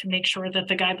have to make sure that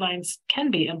the guidelines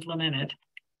can be implemented.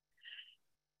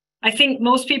 I think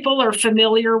most people are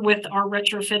familiar with our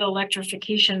retrofit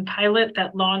electrification pilot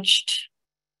that launched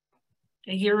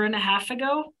a year and a half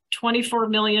ago, $24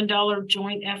 million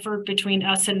joint effort between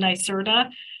us and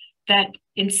NYSERDA that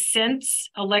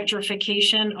incents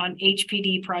electrification on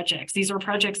HPD projects. These are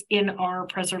projects in our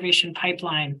preservation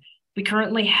pipeline. We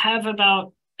currently have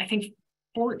about, I think,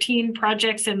 14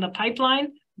 projects in the pipeline,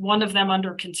 one of them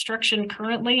under construction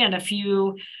currently, and a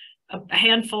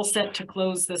handful set to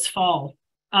close this fall.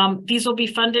 These will be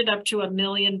funded up to $1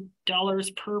 million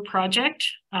per project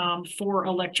for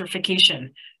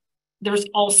electrification. There's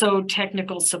also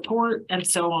technical support and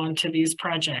so on to these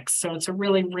projects. So it's a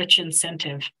really rich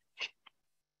incentive.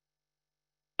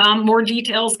 More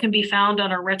details can be found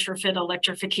on our retrofit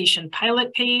electrification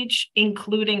pilot page,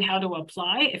 including how to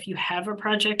apply if you have a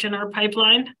project in our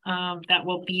pipeline that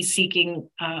will be seeking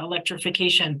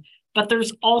electrification. But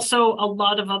there's also a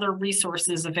lot of other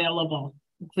resources available,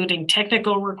 including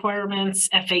technical requirements,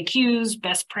 FAQs,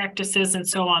 best practices, and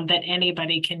so on that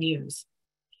anybody can use.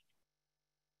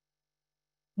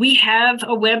 We have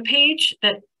a web page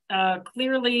that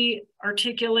clearly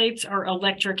articulates our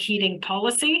electric heating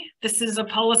policy. This is a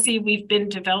policy we've been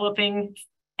developing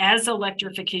as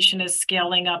electrification is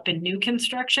scaling up in new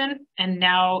construction and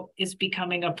now is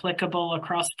becoming applicable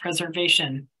across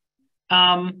preservation.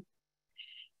 I'm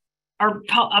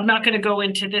not going to go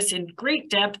into this in great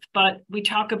depth, but we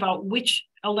talk about which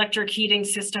electric heating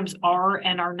systems are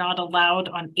and are not allowed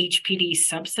on HPD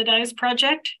subsidized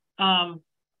project.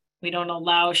 We don't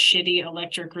allow shitty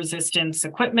electric resistance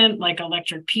equipment like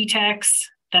electric PTACs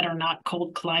that are not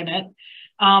cold climate.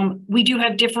 We do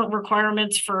have different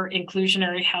requirements for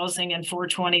inclusionary housing and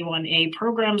 421A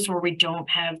programs where we don't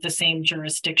have the same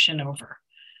jurisdiction over.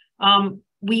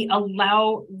 We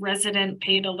allow resident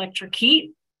paid electric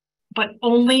heat, but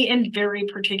only in very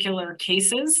particular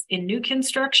cases in new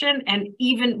construction and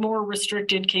even more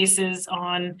restricted cases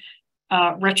on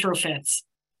retrofits.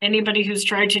 Anybody who's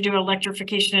tried to do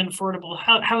electrification in affordable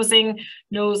housing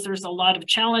knows there's a lot of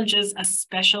challenges,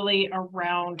 especially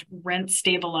around rent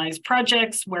stabilized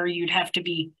projects where you'd have to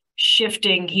be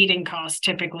shifting heating costs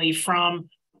typically from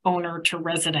owner to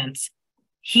residents.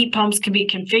 Heat pumps can be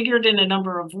configured in a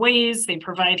number of ways. They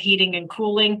provide heating and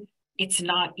cooling. It's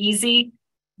not easy.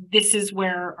 This is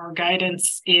where our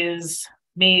guidance is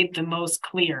made the most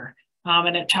clear.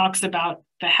 And it talks about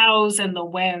the hows and the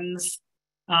whens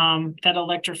that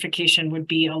electrification would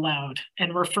be allowed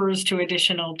and refers to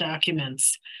additional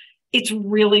documents. It's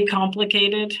really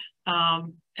complicated,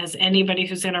 as anybody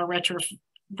who's in our retrofit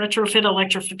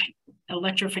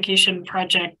electrification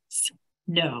projects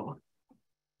know.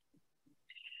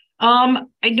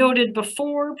 I noted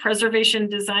before, Preservation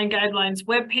Design Guidelines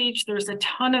webpage. There's a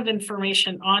ton of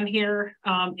information on here,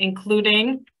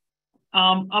 including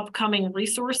upcoming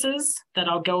resources that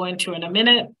I'll go into in a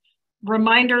minute.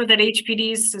 Reminder that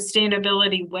HPD's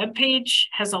sustainability webpage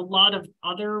has a lot of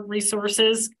other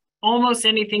resources. Almost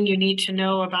anything you need to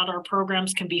know about our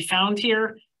programs can be found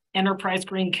here. Enterprise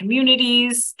Green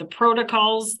Communities, the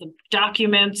protocols, the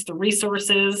documents, the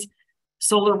resources,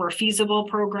 Solar Where Feasible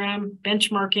program,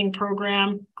 benchmarking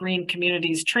program, Green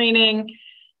Communities training,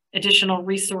 additional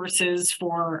resources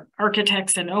for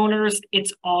architects and owners.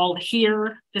 It's all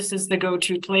here. This is the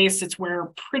go-to place. It's where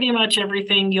pretty much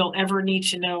everything you'll ever need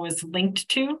to know is linked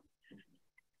to.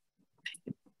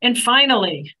 And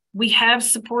finally, we have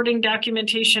supporting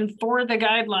documentation for the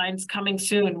guidelines coming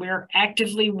soon. We're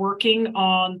actively working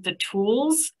on the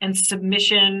tools and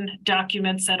submission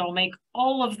documents that'll make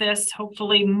all of this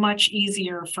hopefully much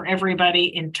easier for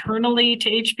everybody internally to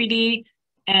HPD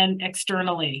and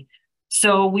externally.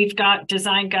 So we've got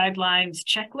design guidelines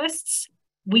checklists.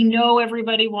 We know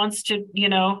everybody wants to,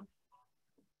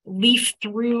 leaf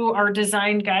through our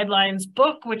design guidelines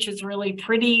book, which is really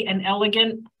pretty and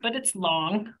elegant, but it's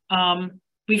long.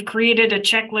 We've created a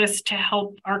checklist to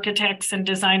help architects and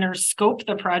designers scope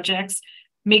the projects,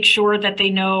 make sure that they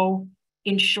know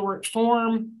in short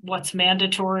form what's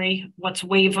mandatory, what's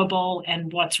waivable,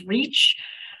 and what's reach.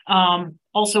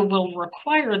 Also, we'll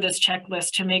require this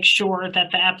checklist to make sure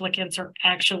that the applicants are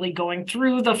actually going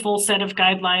through the full set of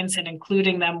guidelines and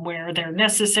including them where they're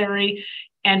necessary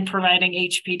and providing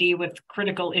HPD with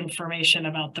critical information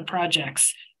about the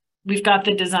projects. We've got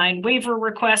the design waiver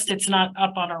request. It's not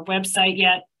up on our website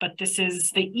yet, but this is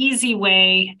the easy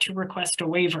way to request a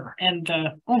waiver and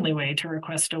the only way to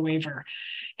request a waiver.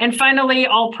 And finally,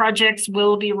 all projects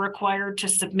will be required to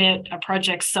submit a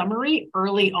project summary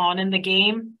early on in the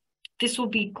game. This will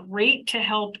be great to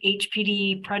help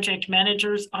HPD project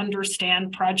managers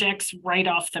understand projects right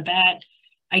off the bat,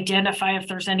 identify if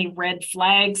there's any red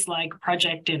flags like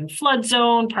project in flood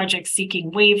zone, projects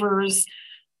seeking waivers,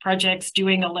 projects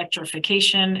doing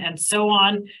electrification, and so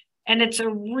on. And it's a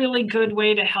really good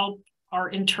way to help our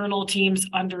internal teams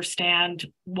understand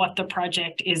what the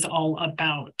project is all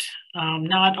about.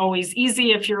 Not always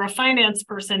easy if you're a finance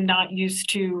person not used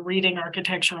to reading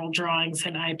architectural drawings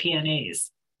and IPNAs.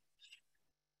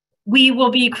 We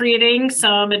will be creating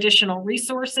some additional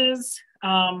resources,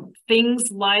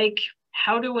 things like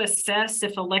how to assess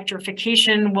if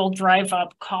electrification will drive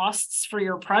up costs for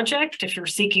your project. If you're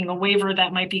seeking a waiver,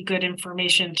 that might be good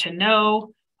information to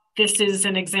know. This is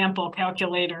an example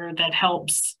calculator that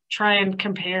helps try and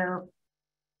compare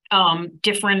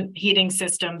different heating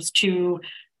systems to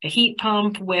a heat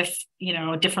pump with,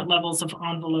 different levels of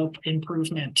envelope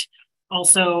improvement.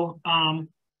 Also,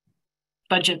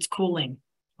 budgets cooling,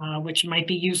 which might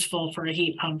be useful for a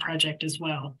heat pump project as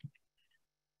well.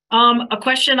 A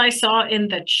question I saw in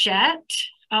the chat,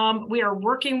 we are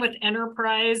working with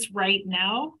Enterprise right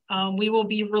now. We will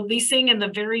be releasing in the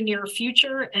very near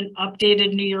future an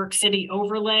updated New York City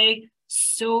overlay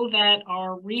so that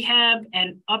our rehab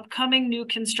and upcoming new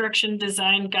construction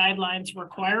design guidelines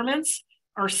requirements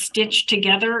are stitched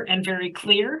together and very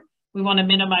clear. We want to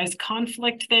minimize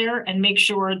conflict there and make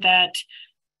sure that,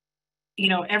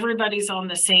 everybody's on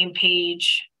the same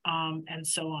page and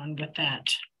so on with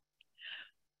that.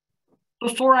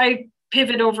 Before I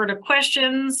pivot over to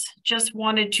questions, just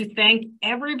wanted to thank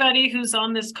everybody who's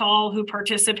on this call who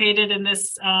participated in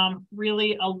this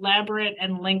really elaborate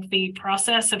and lengthy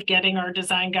process of getting our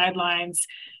design guidelines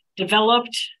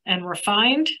developed and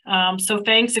refined. So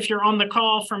thanks if you're on the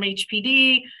call from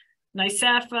HPD,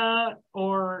 NYSAFA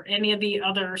or any of the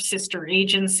other sister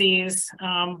agencies.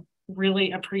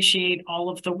 Really appreciate all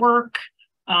of the work.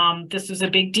 This was a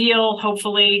big deal.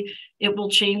 Hopefully it will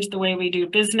change the way we do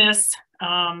business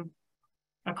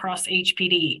across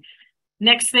HPD.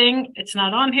 Next thing, it's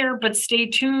not on here, but stay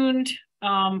tuned.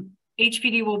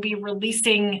 HPD will be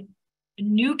releasing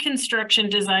new construction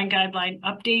design guideline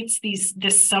updates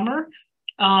this summer,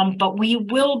 but we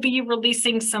will be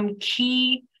releasing some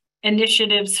key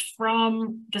initiatives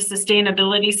from the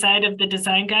sustainability side of the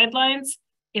design guidelines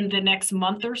in the next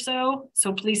month or so.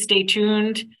 So please stay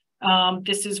tuned.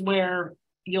 This is where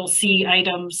you'll see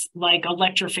items like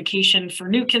electrification for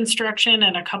new construction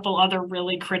and a couple other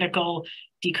really critical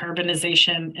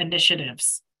decarbonization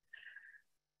initiatives.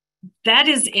 That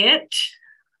is it.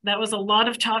 That was a lot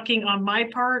of talking on my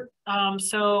part.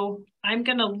 So I'm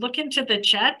going to look into the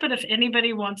chat, but if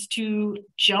anybody wants to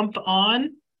jump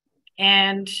on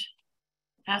and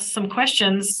ask some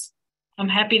questions, I'm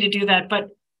happy to do that. But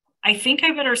I think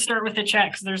I better start with the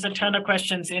chat because there's a ton of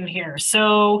questions in here.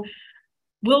 So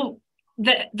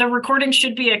the recording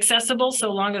should be accessible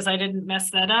so long as I didn't mess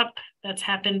that up. That's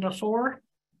happened before.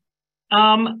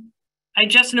 I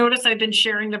just noticed I've been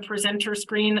sharing the presenter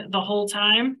screen the whole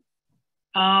time.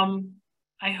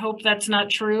 I hope that's not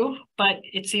true, but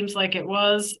it seems like it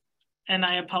was, and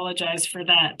I apologize for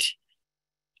that.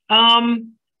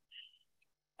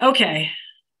 Okay,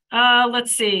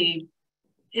 let's see.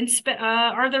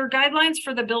 Are there guidelines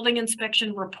for the building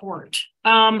inspection report?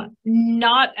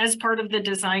 Not as part of the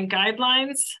design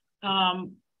guidelines.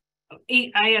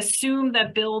 I assume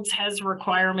that Builds has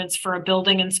requirements for a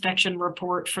building inspection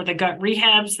report for the gut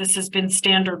rehabs. This has been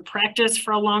standard practice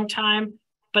for a long time,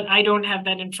 but I don't have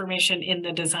that information in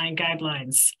the design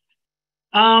guidelines.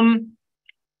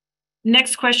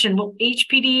 Next question, will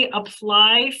HPD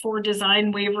apply for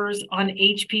design waivers on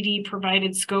HPD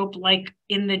provided scope like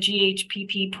in the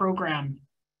GHPP program?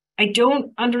 I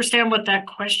don't understand what that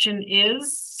question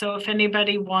is. So if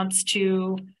anybody wants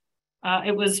to,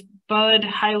 it was Bud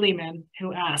Heileman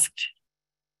who asked.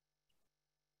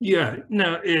 Yeah,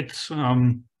 no, it's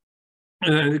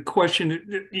the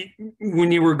question,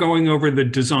 when you were going over the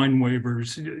design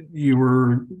waivers, you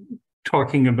were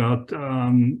talking about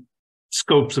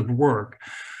scopes of work.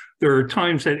 There are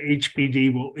times that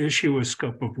HPD will issue a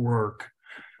scope of work.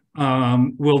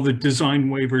 Will the design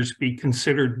waivers be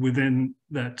considered within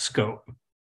that scope?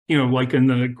 You know, like in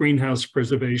the greenhouse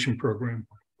preservation program?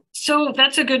 So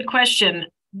that's a good question.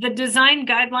 The design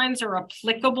guidelines are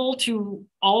applicable to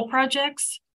all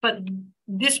projects, but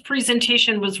this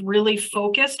presentation was really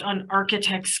focused on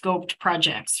architect scoped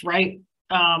projects, right?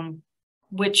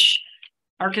 Which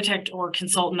architect or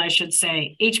consultant, I should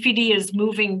say. HPD is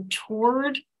moving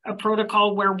toward a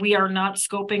protocol where we are not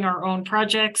scoping our own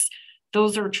projects.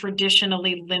 Those are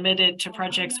traditionally limited to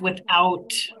projects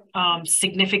without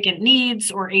significant needs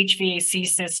or HVAC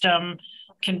system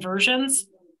conversions.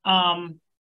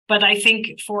 But I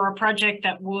think for a project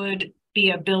that would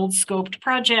be a build scoped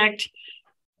project,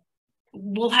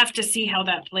 we'll have to see how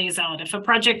that plays out. If a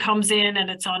project comes in and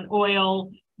it's on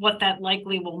oil, what that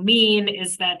likely will mean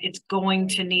is that it's going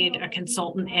to need a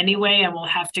consultant anyway, and we'll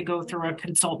have to go through a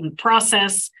consultant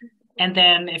process. And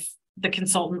then if the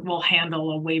consultant will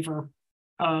handle a waiver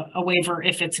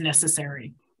if it's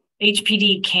necessary.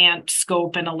 HPD can't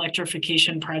scope an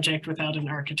electrification project without an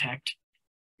architect.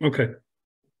 Okay.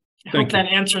 I hope that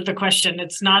answered the question.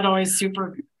 It's not always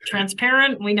super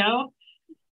transparent, we know.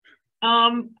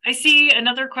 I see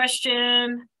another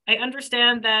question. I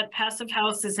understand that Passive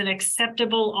House is an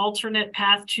acceptable alternate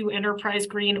path to Enterprise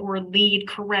Green or LEED,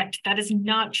 correct? That is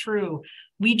not true.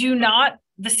 We do not,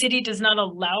 the city does not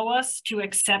allow us to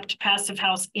accept Passive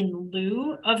House in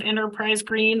lieu of Enterprise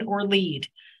Green or LEED.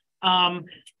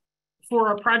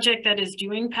 For a project that is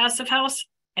doing Passive House,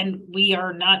 and we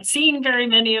are not seeing very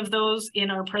many of those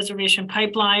in our preservation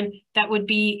pipeline, that would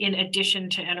be in addition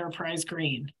to Enterprise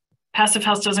Green. Passive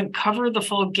House doesn't cover the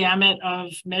full gamut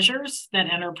of measures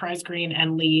that Enterprise Green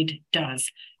and LEED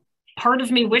does. Part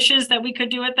of me wishes that we could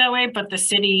do it that way, but the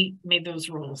city made those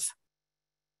rules.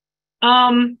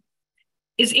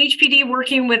 Is HPD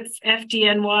working with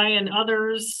FDNY and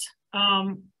others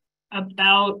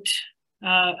about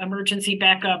emergency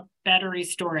backup battery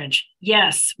storage?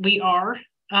 Yes, we are.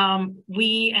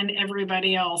 We and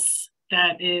everybody else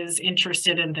that is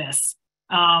interested in this.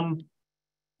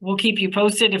 We'll keep you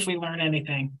posted if we learn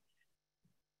anything.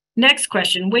 Next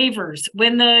question, waivers.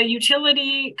 When the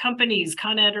utility companies,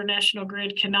 Con Ed or National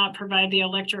Grid, cannot provide the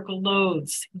electrical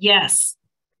loads, yes.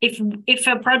 If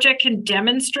a project can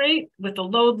demonstrate with a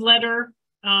load letter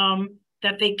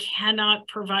that they cannot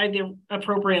provide the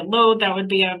appropriate load, that would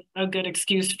be a good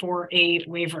excuse for a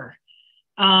waiver.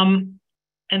 And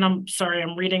I'm sorry,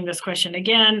 I'm reading this question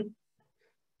again.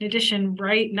 In addition,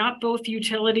 right, not both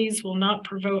utilities will not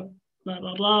provoke blah,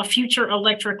 blah, blah, future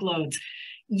electric loads.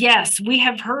 Yes, we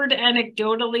have heard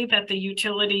anecdotally that the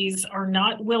utilities are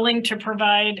not willing to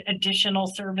provide additional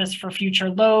service for future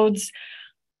loads.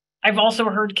 I've also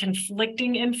heard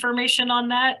conflicting information on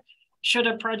that. Should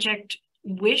a project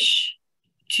wish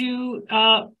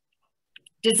to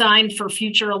design for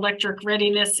future electric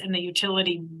readiness and the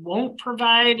utility won't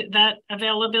provide that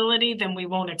availability, then we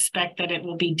won't expect that it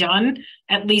will be done,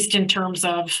 at least in terms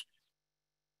of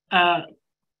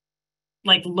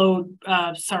like load,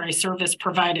 service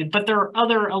provided. But there are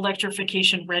other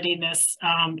electrification readiness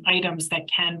items that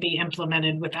can be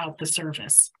implemented without the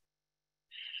service.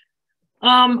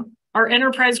 Are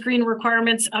enterprise green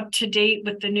requirements up to date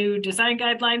with the new design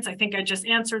guidelines? I think I just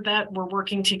answered that. We're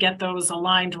working to get those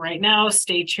aligned right now.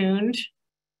 Stay tuned.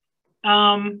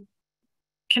 Confirm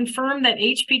that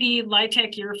HPD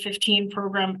LIHTC Year 15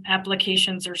 program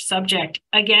applications are subject.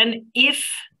 Again, if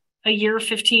a Year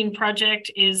 15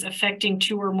 project is affecting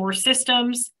 2 or more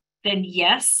systems, then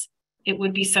yes, it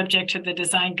would be subject to the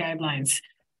design guidelines.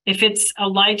 If it's a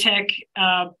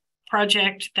LIHTC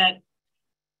project that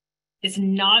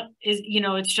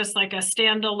it's just like a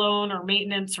standalone or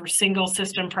maintenance or single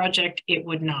system project, it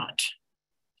would not.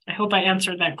 I hope I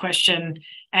answered that question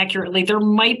accurately. There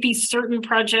might be certain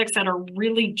projects that are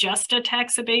really just a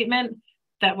tax abatement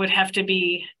that would have to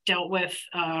be dealt with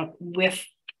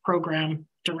program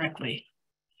directly.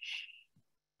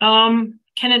 Can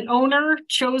an owner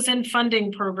chosen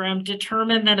funding program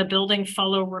determine that a building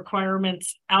follow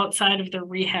requirements outside of the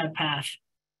rehab path?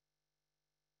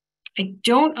 I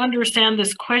don't understand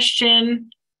this question.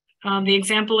 The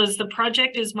example is the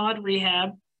project is mod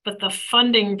rehab, but the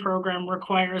funding program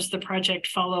requires the project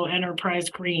follow enterprise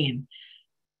green.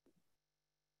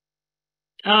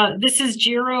 This is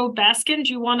Jiro Baskin.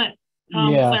 Do you want to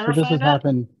clarify so this has that?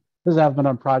 happened. This has happened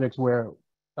on projects where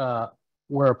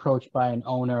we're approached by an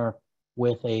owner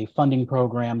with a funding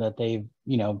program that they've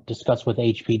discussed with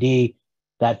HPD.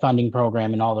 That funding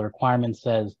program and all the requirements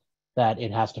says that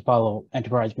it has to follow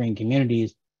enterprise green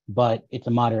communities, but it's a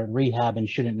moderate rehab and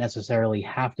shouldn't necessarily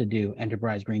have to do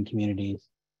enterprise green communities.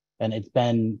 And it's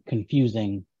been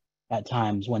confusing at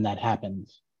times when that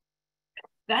happens.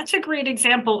 That's a great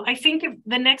example. I think if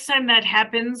the next time that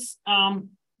happens,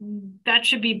 that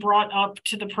should be brought up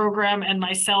to the program and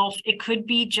myself. It could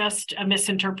be just a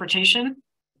misinterpretation.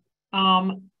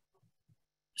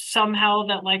 Somehow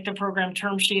that like the program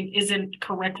term sheet isn't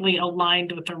correctly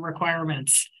aligned with the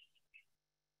requirements.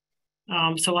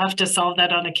 So we'll have to solve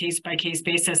that on a case-by-case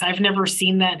basis. I've never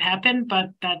seen that happen,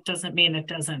 but that doesn't mean it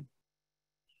doesn't.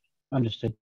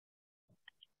 Understood.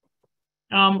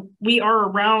 We are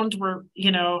around where,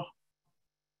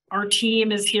 our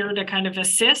team is here to kind of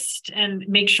assist and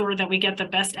make sure that we get the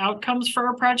best outcomes for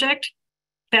our project.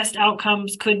 Best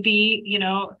outcomes could be,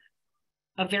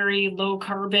 a very low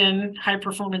carbon, high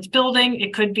performance building.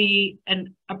 It could be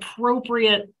an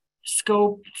appropriate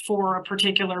scope for a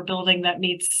particular building that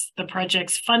meets the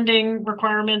project's funding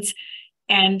requirements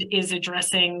and is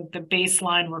addressing the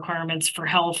baseline requirements for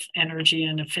health, energy,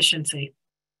 and efficiency.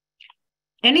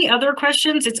 Any other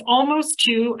questions? It's almost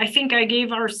 2. I think I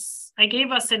gave us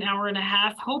an hour and a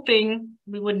half, hoping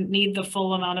we wouldn't need the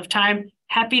full amount of time.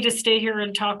 Happy to stay here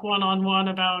and talk one-on-one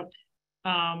about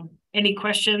any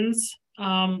questions.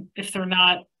 If they're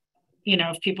not,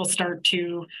 if people start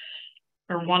to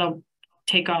or want to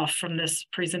take off from this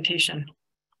presentation.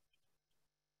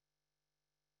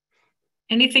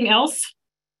 Anything else?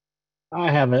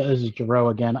 This is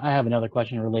Jero again. I have another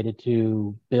question related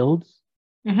to builds.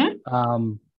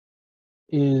 Mm-hmm.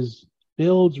 Is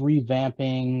builds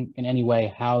revamping in any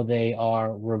way how they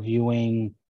are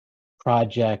reviewing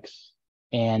projects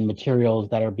and materials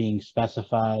that are being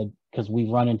specified? Because we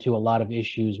run into a lot of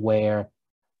issues where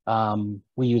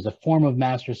we use a form of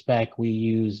master spec. We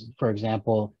use, for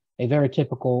example, a very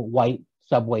typical white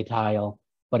subway tile,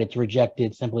 but it's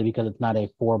rejected simply because it's not a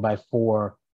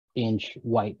 4x4 inch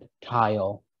white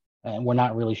tile. And we're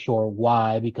not really sure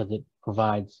why, because it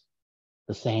provides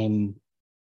the same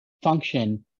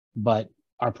function, but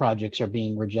our projects are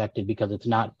being rejected because it's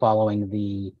not following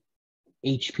the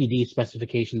HPD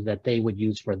specifications that they would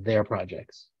use for their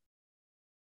projects.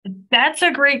 That's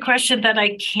a great question that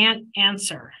I can't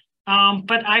answer,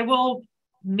 but I will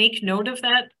make note of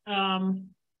that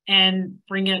and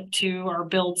bring it to our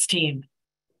builds team.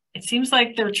 It seems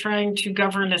like they're trying to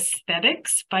govern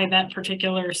aesthetics by that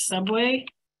particular subway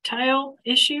tile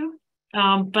issue.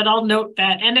 But I'll note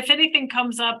that. And if anything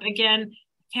comes up, again,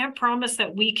 can't promise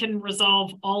that we can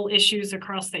resolve all issues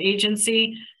across the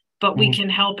agency, but we can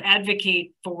help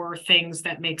advocate for things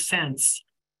that make sense.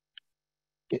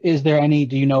 Is there any,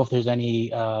 do you know if there's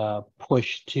any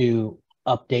push to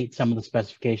update some of the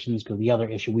specifications? Because the other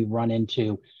issue we've run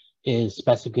into is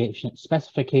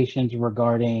specifications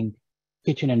regarding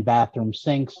kitchen and bathroom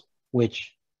sinks,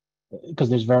 which, because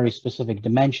there's very specific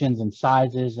dimensions and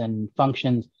sizes and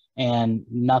functions, and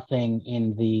nothing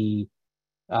in the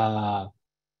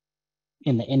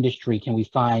industry can we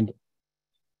find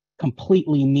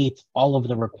completely meets all of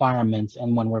the requirements.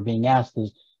 And when we're being asked,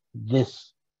 does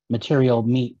this material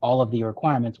meet all of the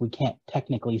requirements, we can't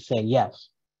technically say yes.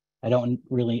 I don't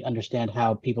really understand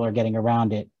how people are getting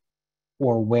around it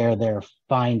or where they're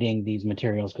finding these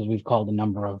materials, because we've called a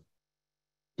number of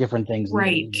different things.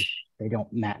 Right. They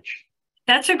don't match.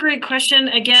 That's a great question.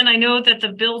 Again, I know that the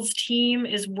builds team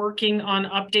is working on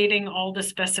updating all the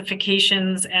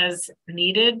specifications as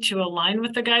needed to align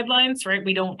with the guidelines, right?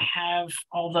 We don't have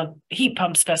all the heat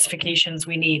pump specifications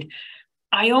we need.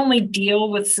 I only deal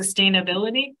with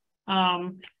sustainability.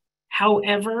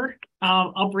 However,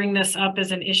 I'll bring this up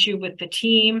as an issue with the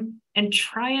team and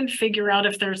try and figure out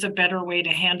if there's a better way to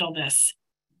handle this.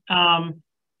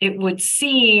 It would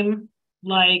seem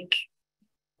like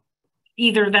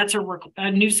either that's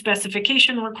a new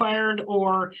specification required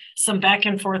or some back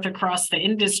and forth across the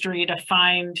industry to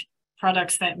find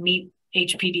products that meet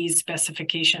HPD's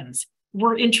specifications.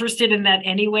 We're interested in that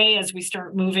anyway as we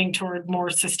start moving toward more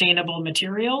sustainable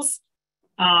materials,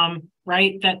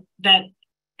 right? That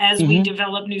as we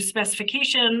develop new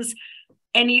specifications,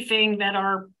 anything that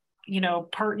our,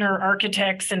 partner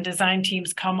architects and design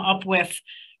teams come up with,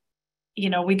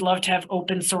 we'd love to have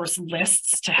open source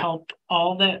lists to help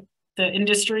all the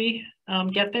industry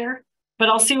get there. But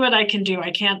I'll see what I can do. I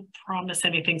can't promise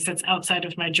anything since outside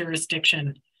of my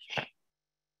jurisdiction.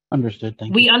 Understood. Thank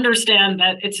you. We understand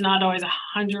that it's not always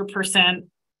 100%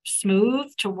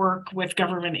 smooth to work with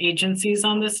government agencies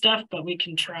on this stuff, but we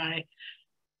can try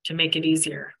to make it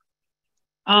easier.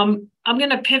 I'm going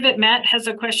to pivot. Matt has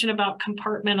a question about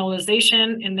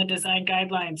compartmentalization in the design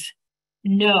guidelines.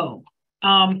 No.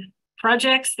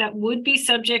 Projects that would be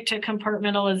subject to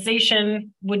compartmentalization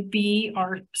would be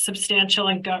our substantial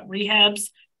and gut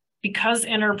rehabs. Because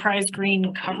Enterprise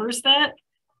Green covers that,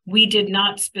 we did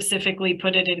not specifically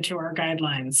put it into our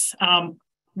guidelines.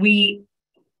 We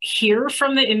hear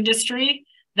from the industry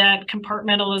that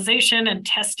compartmentalization and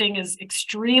testing is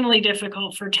extremely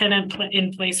difficult for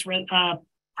tenant-in-place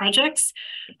projects.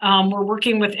 We're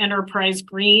working with Enterprise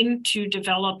Green to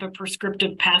develop a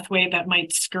prescriptive pathway that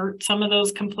might skirt some of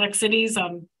those complexities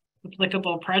on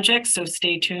applicable projects, so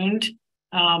stay tuned.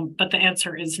 But the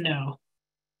answer is no.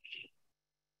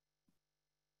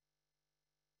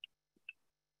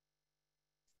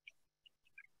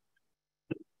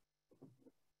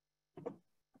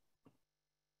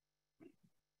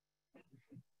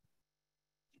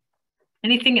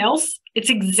 Anything else?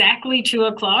 It's exactly 2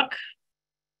 o'clock.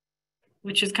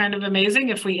 Which is kind of amazing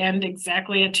if we end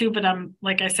exactly at 2, but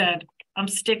like I said, I'm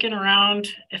sticking around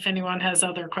if anyone has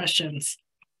other questions.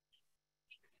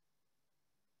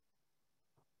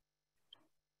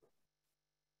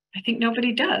 I think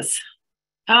nobody does.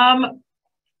 What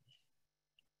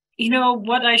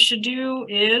I should do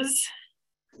is,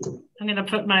 I'm going to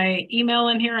put my email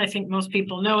in here. I think most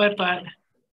people know it, but.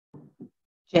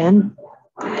 Jen,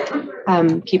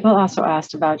 people also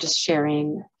asked about just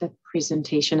sharing the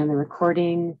presentation and the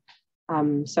recording.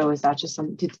 So is that just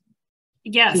some,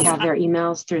 yes, do you have their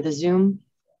emails through the Zoom?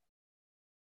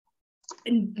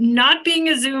 Not being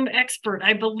a Zoom expert,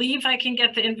 I believe I can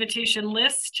get the invitation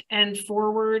list and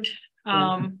forward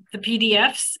the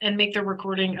PDFs and make the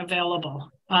recording available.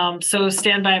 So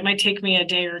stand by, it might take me a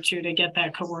day or two to get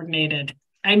that coordinated.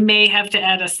 I may have to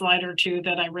add a slide or two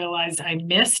that I realized I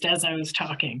missed as I was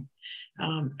talking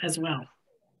as well.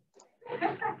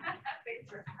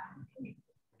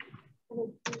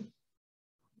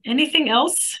 Anything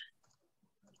else?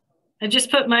 I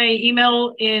just put my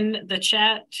email in the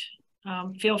chat.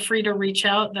 Feel free to reach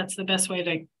out. That's the best way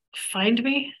to find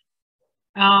me.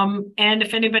 And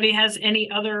if anybody has any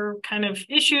other kind of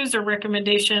issues or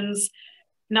recommendations,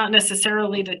 not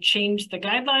necessarily to change the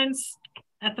guidelines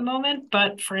at the moment,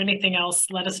 but for anything else,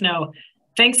 let us know.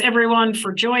 Thanks everyone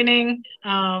for joining.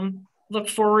 Look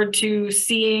forward to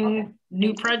seeing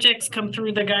new projects come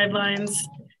through the guidelines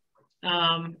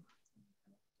and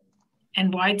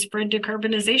widespread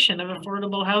decarbonization of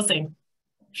affordable housing.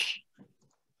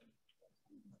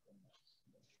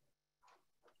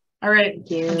 All right.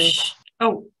 Thank you.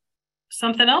 Oh,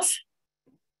 something else?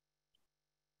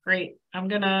 Great. I'm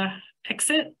gonna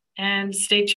exit and stay tuned.